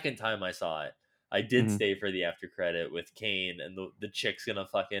the second time I saw it, I did mhm. stay for the after credit with Kane, and the chick's gonna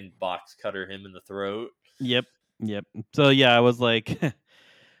fucking box cutter him in the throat. Yep, yep. So yeah, I was like,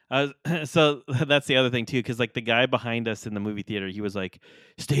 so that's the other thing too, because like the guy behind us in the movie theater, he was like,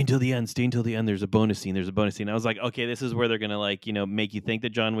 "Stay until the end, stay until the end. There's a bonus scene. There's a bonus scene." I was like, "Okay, this is where they're gonna like make you think that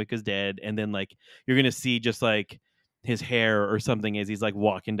John Wick is dead, and then like you're gonna see just like his hair or something as he's like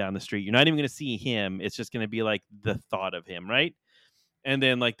walking down the street. You're not even gonna see him. It's just gonna be like the thought of him, right?" And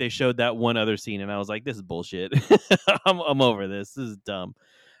then like they showed that one other scene, and I was like, "This is bullshit. I'm over this. This is dumb."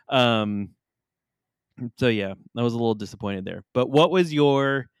 Um, so yeah, I was a little disappointed there. But what was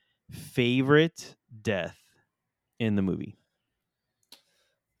your favorite death in the movie?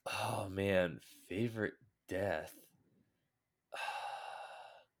 Oh man, favorite death.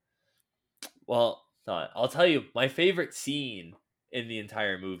 Well, I'll tell you my favorite scene in the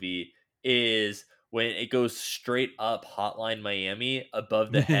entire movie is when it goes straight up Hotline Miami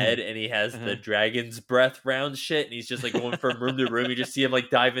above the head, and he has the dragon's breath round shit, and he's just like going from room to room. You just see him like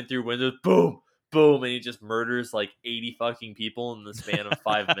diving through windows, boom, boom, and he just murders like 80 fucking people in the span of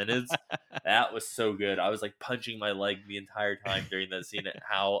 5 minutes. That was so good. I was like punching my leg the entire time during that scene at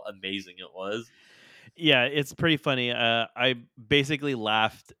how amazing it was. Yeah, it's pretty funny. I basically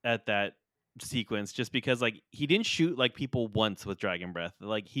laughed at that sequence just because like he didn't shoot like people once with dragon breath.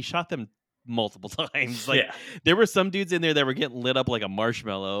 Like he shot them multiple times. Like Yeah. there were some dudes in there that were getting lit up like a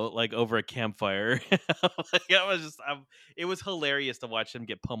marshmallow, like over a campfire. Like, it was hilarious to watch him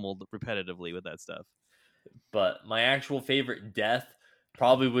get pummeled repetitively with that stuff. But my actual favorite death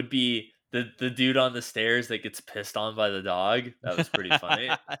probably would be the dude on the stairs that gets pissed on by the dog. That was pretty funny.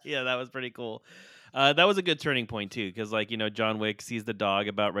 Yeah, that was pretty cool. That was a good turning point too, because like John Wick sees the dog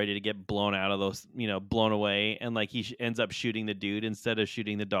about ready to get blown out of those, blown away, and like he ends up shooting the dude instead of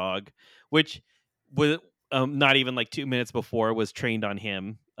shooting the dog, which was not even like 2 minutes before was trained on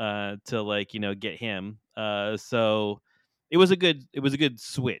him to like get him. So it was a good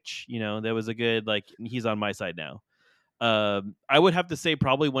switch. That was a good like he's on my side now. I would have to say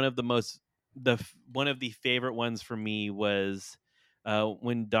probably one of the favorite ones for me was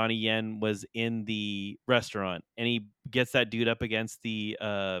when Donnie Yen was in the restaurant and he gets that dude up against the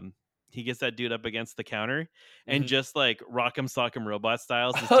counter and just like rock'em sock'em robot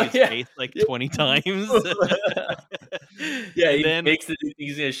styles this dude's face like 20 times. Yeah, And he then makes it.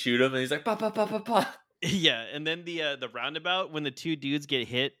 He's gonna shoot him, and he's like, "Pa pa pa pa pa." yeah, and then the roundabout when the two dudes get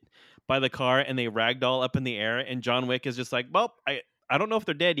hit by the car and they ragdoll up in the air, and John Wick is just like, well, I don't know if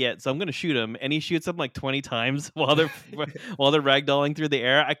they're dead yet, so I'm gonna shoot them, and he shoots them like 20 times while they're ragdolling through the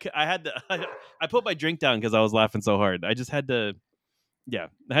air. I had to I put my drink down because I was laughing so hard. I just had to, I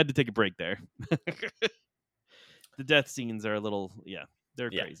had to take a break there. The death scenes are a little, they're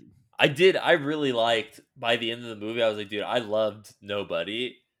crazy. I really liked by the end of the movie. I was like, dude, I loved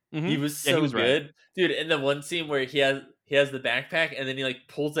Nobody. Mm-hmm. He was so good, right. dude. In the one scene where he has the backpack and then he like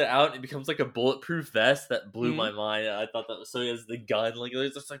pulls it out and it becomes like a bulletproof vest, that blew my mind. I thought that was so. He has the gun, like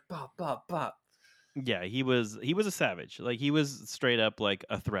it's just like pop, pop, pop. Yeah, he was a savage. Like he was straight up like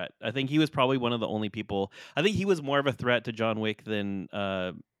a threat. I think he was probably one of the only people. I think he was more of a threat to John Wick than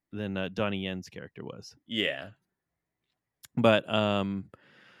Donnie Yen's character was. Yeah. But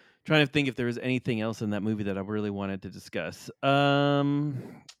trying to think if there was anything else in that movie that I really wanted to discuss. I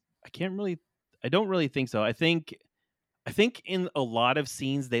don't really think so. I think in a lot of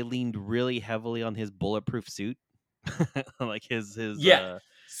scenes they leaned really heavily on his bulletproof suit. Like his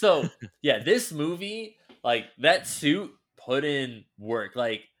So this movie, like that suit put in work.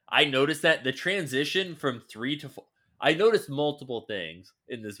 Like I noticed that the transition from 3 to 4, I noticed multiple things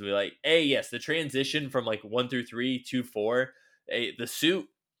in this movie. Like yes, the transition from like 1 through 3 to 4, the suit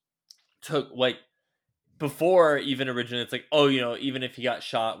took like, before even originally it's like, oh, even if he got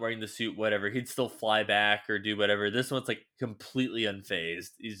shot wearing the suit, whatever, he'd still fly back or do whatever. This one's like completely unfazed.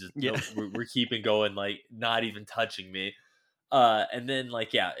 He's just, nope, we're keeping going, like not even touching me. And then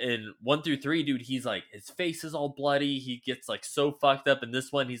like, in 1 through 3, dude, he's like, his face is all bloody, he gets like so fucked up. In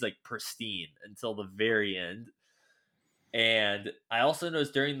this one, he's like pristine until the very end. And I also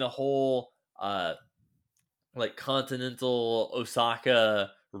noticed during the whole like continental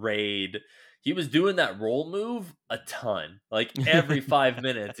Osaka raid, he was doing that roll move a ton. Like every 5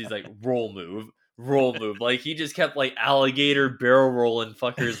 minutes, he's like, roll move. Like he just kept like alligator barrel rolling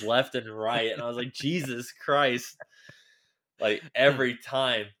fuckers left and right. And I was like, Jesus Christ. Like every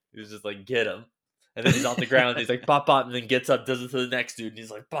time he was just like, get him. And then he's on the ground. He's like, pop, pop. And then gets up, does it to the next dude. And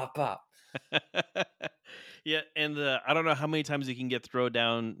he's like, pop, pop. Yeah, and I don't know how many times you can get thrown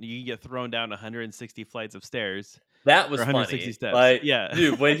down. You can get thrown down 160 flights of stairs. That was 160 funny. steps. Like, yeah,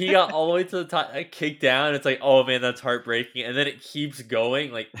 dude, when he got all the way to the top, I kicked down. It's like, oh man, that's heartbreaking. And then it keeps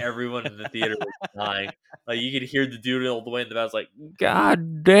going. Like everyone in the theater was dying. Like you could hear the dude all the way in the back. I was like,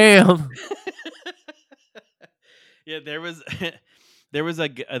 God damn. Yeah,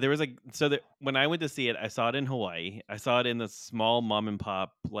 when I went to see it, I saw it in Hawaii. I saw it in the small mom and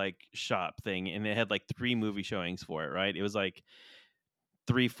pop like shop thing, and it had like 3 movie showings for it. Right, it was like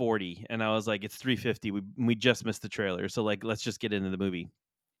 $340, and I was like, it's $350. We just missed the trailer, so like let's just get into the movie.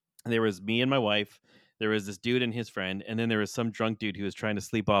 And there was me and my wife. There was this dude and his friend, and then there was some drunk dude who was trying to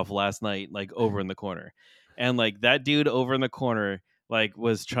sleep off last night, like over in the corner. And like that dude over in the corner, like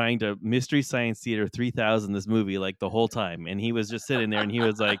was trying to Mystery Science Theater 3000 this movie like the whole time, and he was just sitting there, and he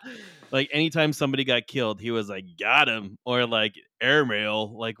was like, Like anytime somebody got killed, he was like, "Got him," or like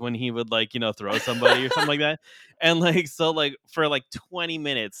airmail, like when he would like throw somebody or something like that. And like so, like for like 20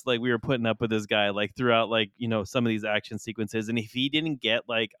 minutes, like we were putting up with this guy like throughout like some of these action sequences, and if he didn't get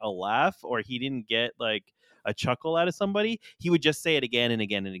like a laugh or he didn't get like a chuckle out of somebody, he would just say it again and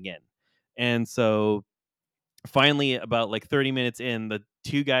again and again. And so finally, about like 30 minutes in, the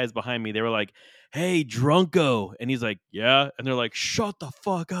two guys behind me, they were like, "Hey, Drunko," and he's like, "Yeah," and they're like, "Shut the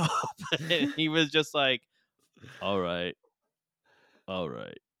fuck up." And he was just like, all right, all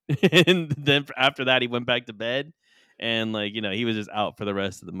right. And then after that, he went back to bed, and like he was just out for the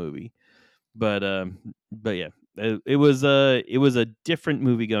rest of the movie. But yeah, it was a different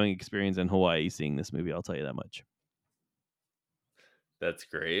movie going experience in Hawaii seeing this movie. I'll tell you that much. That's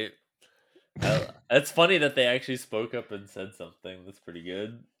great. It's funny that they actually spoke up and said something. That's pretty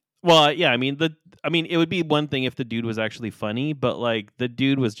good. Well, yeah, I mean it would be one thing if the dude was actually funny, but like the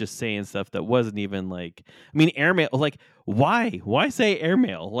dude was just saying stuff that wasn't even like, I mean, airmail. Like, why say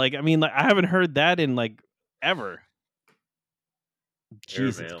airmail? Like, I mean, like I haven't heard that in like ever.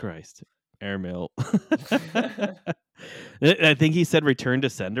 Jesus Airmail. Christ, airmail. I think he said return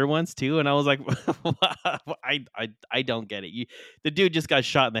to sender once too, and I was like, I don't get it. The dude just got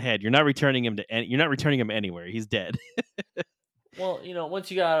shot in the head. You're not returning him you're not returning him anywhere. He's dead. Well,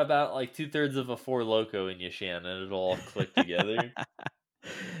 once you got about like 2/3 of a Four Loko in you, Shannon, it'll all click together.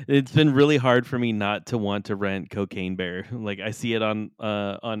 It's been really hard for me not to want to rent Cocaine Bear. Like I see it on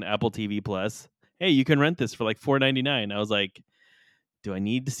Apple TV Plus. Hey, you can rent this for like $4.99. I was like, do I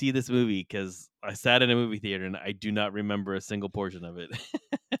need to see this movie? Because I sat in a movie theater and I do not remember a single portion of it.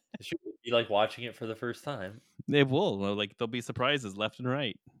 You like watching it for the first time. It will. Like there'll be surprises left and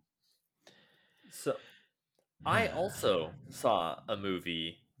right. So I also saw a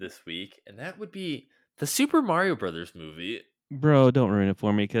movie this week, and that would be the Super Mario Brothers movie. Bro, don't ruin it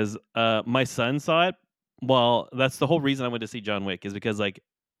for me because my son saw it. Well, that's the whole reason I went to see John Wick is because like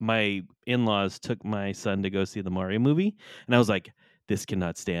my in-laws took my son to go see the Mario movie, and I was like, this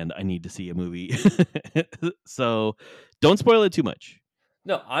cannot stand. I need to see a movie. So don't spoil it too much.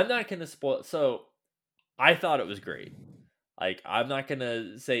 No, I'm not going to spoil. So I thought it was great. Like, I'm not going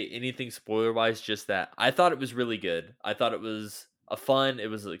to say anything spoiler-wise, just that I thought it was really good. I thought it was a fun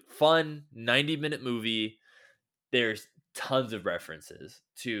 90-minute movie. There's tons of references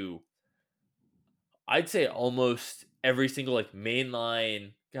to, I'd say, almost every single like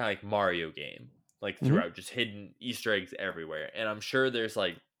mainline kind of like Mario game, like throughout, just hidden Easter eggs everywhere. And I'm sure there's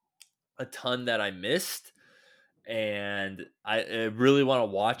like a ton that I missed, and I really want to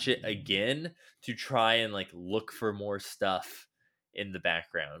watch it again to try and like look for more stuff in the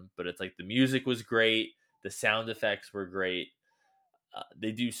background. But it's like the music was great, the sound effects were great.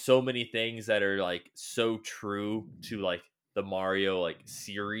 They do so many things that are like so true to like the Mario like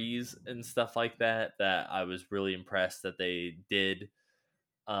series and stuff like that I was really impressed that they did.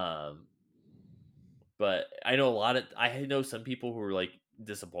 But I know some people who were like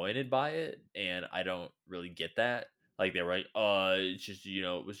disappointed by it, and I don't really get that. Like they were like, it's just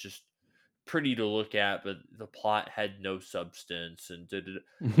it was just pretty to look at, but the plot had no substance and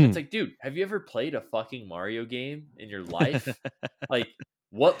it's like, dude, have you ever played a fucking Mario game in your life? Like,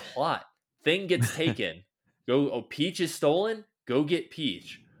 what plot? Thing gets taken. Peach is stolen? Go get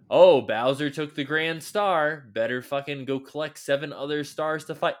Peach. Oh, Bowser took the grand star. Better fucking go collect 7 other stars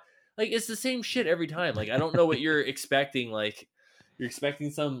to fight. Like, it's the same shit every time. Like, I don't know what you're expecting. Like, you're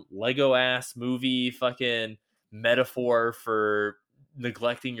expecting some Lego ass movie fucking metaphor for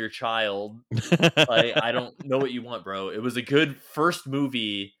neglecting your child. Like, I don't know what you want, bro. It was a good first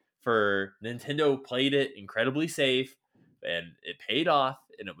movie for Nintendo. Played it incredibly safe, and it paid off,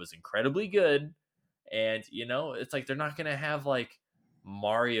 and it was incredibly good. And it's like they're not gonna have like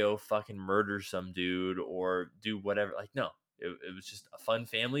Mario fucking murder some dude or do whatever. Like, no, it was just a fun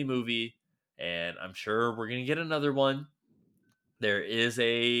family movie, and I'm sure we're gonna get another one. There is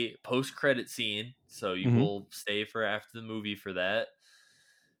a post-credit scene, so you will stay for after the movie for that.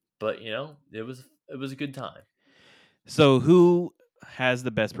 But it was a good time. So who has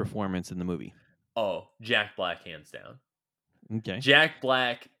the best performance in the movie? Oh, Jack Black, hands down. Okay. Jack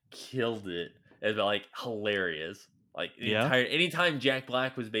Black killed it. It's like hilarious. Like anytime Jack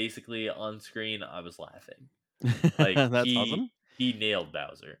Black was basically on screen, I was laughing. Like that's awesome. He nailed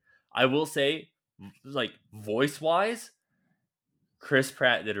Bowser. I will say, like voice wise, Chris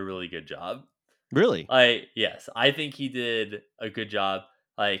Pratt did a really good job. Really? Yes, I think he did a good job.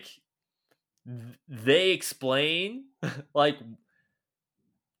 Like they explain why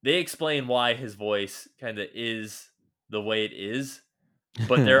his voice kind of is the way it is.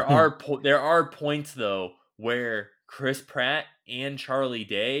 But there are points though where Chris Pratt and Charlie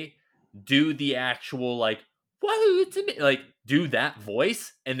Day do the actual like whoa, it's me, like do that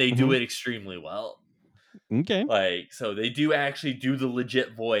voice, and they do Mhm. it extremely well. Okay. Like, so they do actually do the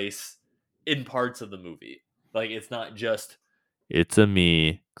legit voice in parts of the movie. Like, it's not just it's a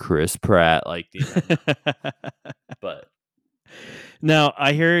me, Chris Pratt, like the entire no. But Now,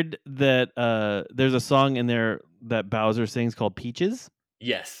 I heard that there's a song in there that Bowser sings called Peaches,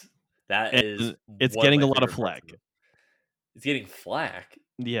 yes, that is and it's one of getting my a lot of favorite parts of flack. the it's getting flack.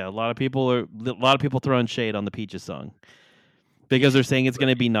 Yeah, a lot of people throwing shade on the Peaches song because they're saying it's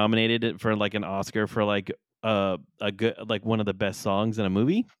going to be nominated for like an Oscar for like a good like one of the best songs in a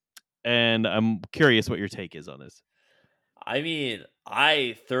movie. And I'm curious what your take is on this. I mean,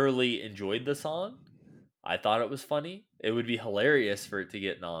 I thoroughly enjoyed the song. I thought it was funny. It would be hilarious for it to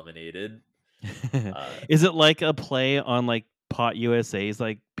get nominated. Uh, Is it like a play on like Pot USA's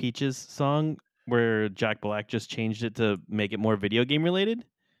like Peaches song where Jack Black just changed it to make it more video game related?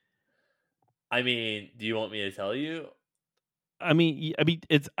 I mean, do you want me to tell you? I mean,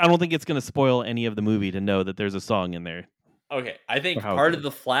 it's. I don't think it's going to spoil any of the movie to know that there's a song in there Okay, I or think how it part of goes.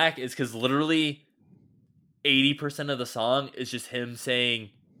 the flack is because literally 80% of the song is just him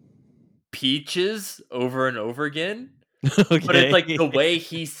saying peaches over and over again. But it's Okay. like the way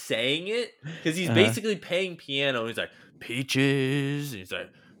he's saying it, because he's Uh-huh. basically playing piano. He's like peaches, and he's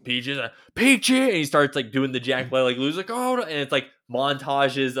like peaches, peaches, and he starts like doing the Jack Black like lose like oh, no," and it's like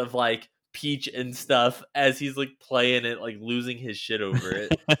montages of like Peach and stuff as he's like playing it, like losing his shit over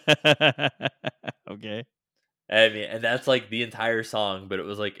it. Okay. I mean, and that's like the entire song, but it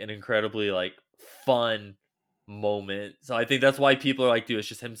was like an incredibly like fun moment. So I think that's why people are like, dude, it's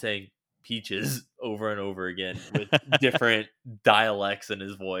just him saying peaches over and over again with different dialects in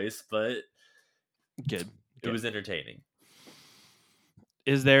his voice, but Good. it was entertaining.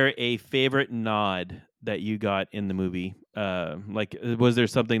 Is there a favorite nod that you got in the movie? Was there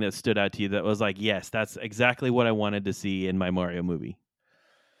something that stood out to you that was like, yes, that's exactly what I wanted to see in my Mario movie?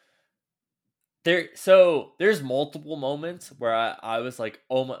 There's multiple moments where I was like,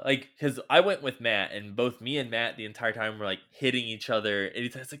 oh my, like, because I went with Matt, and both me and Matt the entire time were like hitting each other, and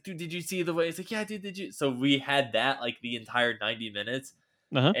it's like, dude, did you see the way? It's like, yeah, dude, did you? So we had that like the entire 90 minutes.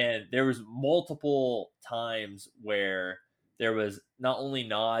 Uh huh. And there was multiple times where there was not only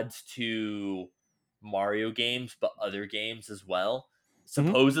nods to Mario games but other games as well.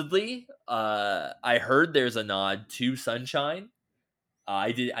 Hmm. Supposedly, I heard there's a nod to Sunshine.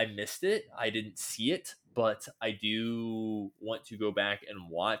 I missed it. I didn't see it, but I do want to go back and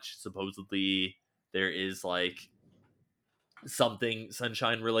watch. Supposedly, there is like something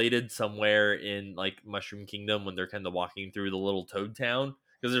Sunshine related somewhere in like Mushroom Kingdom when they're kind of walking through the little Toad Town,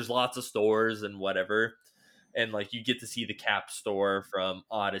 because there's lots of stores and whatever, and like you get to see the Cap store from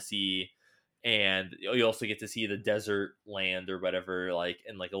Odyssey, and you also get to see the desert land or whatever, like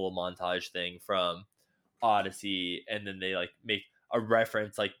in like a little montage thing from Odyssey, and then they like make a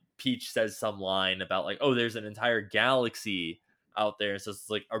reference, like Peach says some line about like, oh, there's an entire galaxy out there, so it's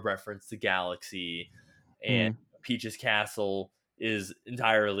like a reference to Galaxy, and Mm. Peach's castle is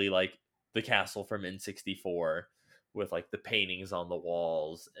entirely like the castle from N64 with like the paintings on the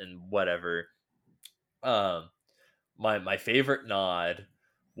walls and whatever. Um, my favorite nod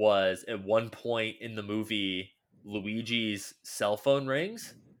was at one point in the movie, Luigi's cell phone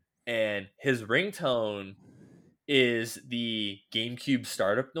rings, and his ringtone is the GameCube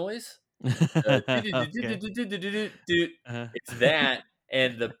startup noise. Okay. Uh-huh. It's that,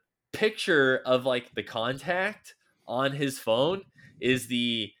 and the picture of like the contact on his phone is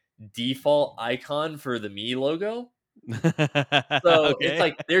the default icon for the Me logo. So it's Okay.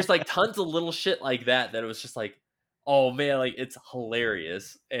 like there's like tons of little shit like that that it was just like, oh man, like it's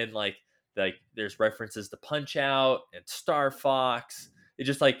hilarious. And like there's references to Punch Out and Star Fox. It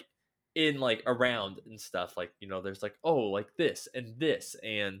just like in like around and stuff, like, you know, there's like, oh, like this and this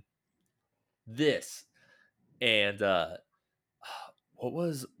and this. And what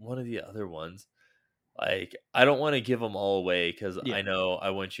was one of the other ones? Like, I don't want to give them all away because I Yeah. know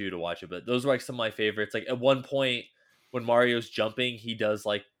I want you to watch it, but those were like some of my favorites. Like at one point when Mario's jumping, he does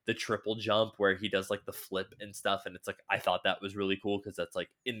like the triple jump where he does like the flip and stuff, and it's like I thought that was really cool because that's like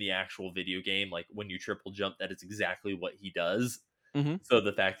in the actual video game, like when you triple jump, that is exactly what he does. Hmm. So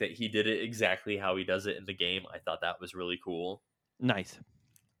the fact that he did it exactly how he does it in the game, I thought that was really cool. Nice.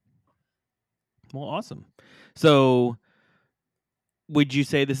 Well, awesome. So, would you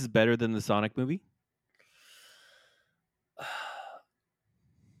say this is better than the Sonic movie?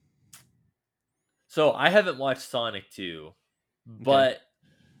 So I haven't watched Sonic 2, Okay. but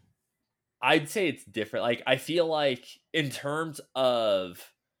I'd say it's different. Like I feel like in terms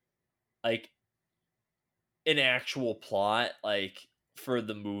of like an actual plot, like for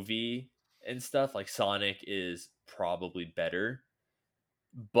the movie and stuff, like Sonic is probably better.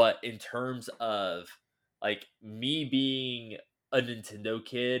 But in terms of like me being a Nintendo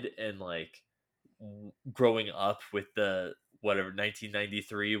kid and like growing up with the whatever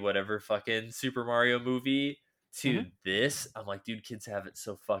 1993 whatever fucking Super Mario movie to this, I'm like, dude, kids have it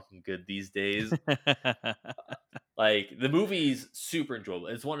so fucking good these days. Like the movie's super enjoyable.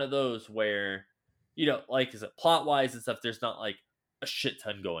 It's one of those where, you know, like is it plot wise and stuff, there's not like a shit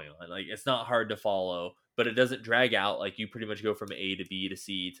ton going on. Like it's not hard to follow, but it doesn't drag out. Like you pretty much go from A to B to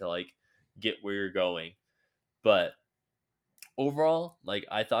C to like get where you're going. But overall, like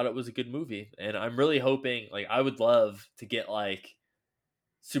I thought it was a good movie. And I'm really hoping, like I would love to get like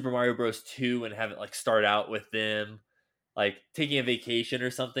Super Mario Bros. 2 and have it like start out with them like taking a vacation or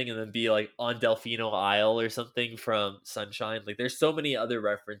something and then be like on Delfino Isle or something from Sunshine. Like there's so many other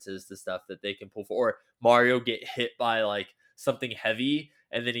references to stuff that they can pull for. Or Mario get hit by like something heavy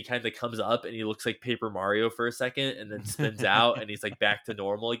and then he kind of comes up and he looks like Paper Mario for a second and then spins out and he's like back to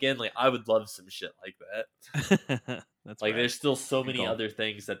normal again. Like I would love some shit like that. That's like rad. there's still so Good many call. other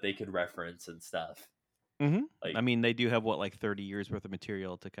things that they could reference and stuff. Like, I mean, they do have like 30 years worth of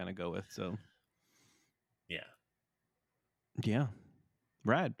material to kind of go with. So yeah,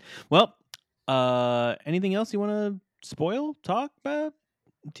 rad. Well, anything else you want to spoil, talk about,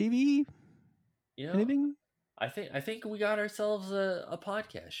 TV, you know, anything? I think we got ourselves a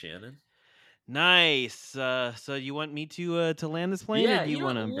podcast, Shannon. Nice. So you want me to land this plane, or do you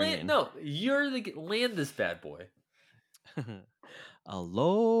want to bring it in? No, you're the land this bad boy.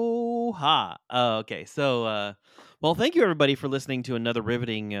 Aloha. Okay, so well, thank you everybody for listening to another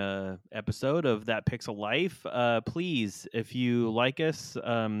riveting episode of That Pixel Life. Please, if you like us,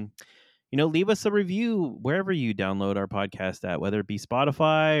 leave us a review wherever you download our podcast at, whether it be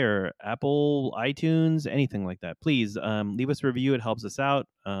Spotify or Apple, iTunes, anything like that. Please leave us a review. It helps us out.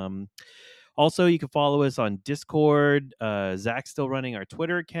 Also, you can follow us on Discord. Zach's still running our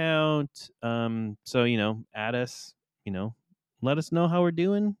Twitter account. So, add us, let us know how we're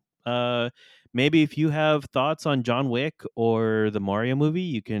doing. Maybe if you have thoughts on John Wick or the Mario movie,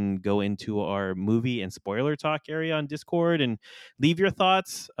 you can go into our movie and spoiler talk area on Discord and leave your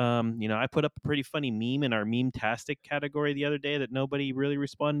thoughts. I put up a pretty funny meme in our meme-tastic category the other day that nobody really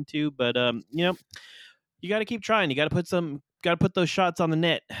responded to, but you got to keep trying. You got to put those shots on the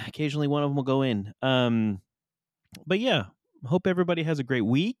net. Occasionally one of them will go in. But yeah, hope everybody has a great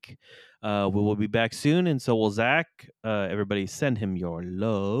week. We will be back soon, and so will Zach. Everybody send him your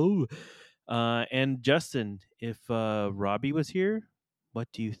love. And Justin, if Robbie was here, what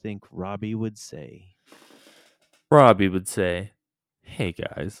do you think Robbie would say? Robbie would say, "Hey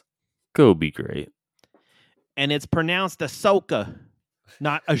guys, go be great." And it's pronounced Ahsoka,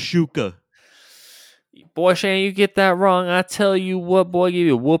 not Ashoka. Boy, Shane, you get that wrong. I tell you what, boy, give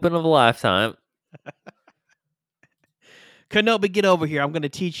you a whooping of a lifetime. Kenobi, get over here. I'm going to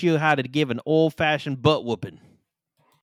teach you how to give an old-fashioned butt whooping.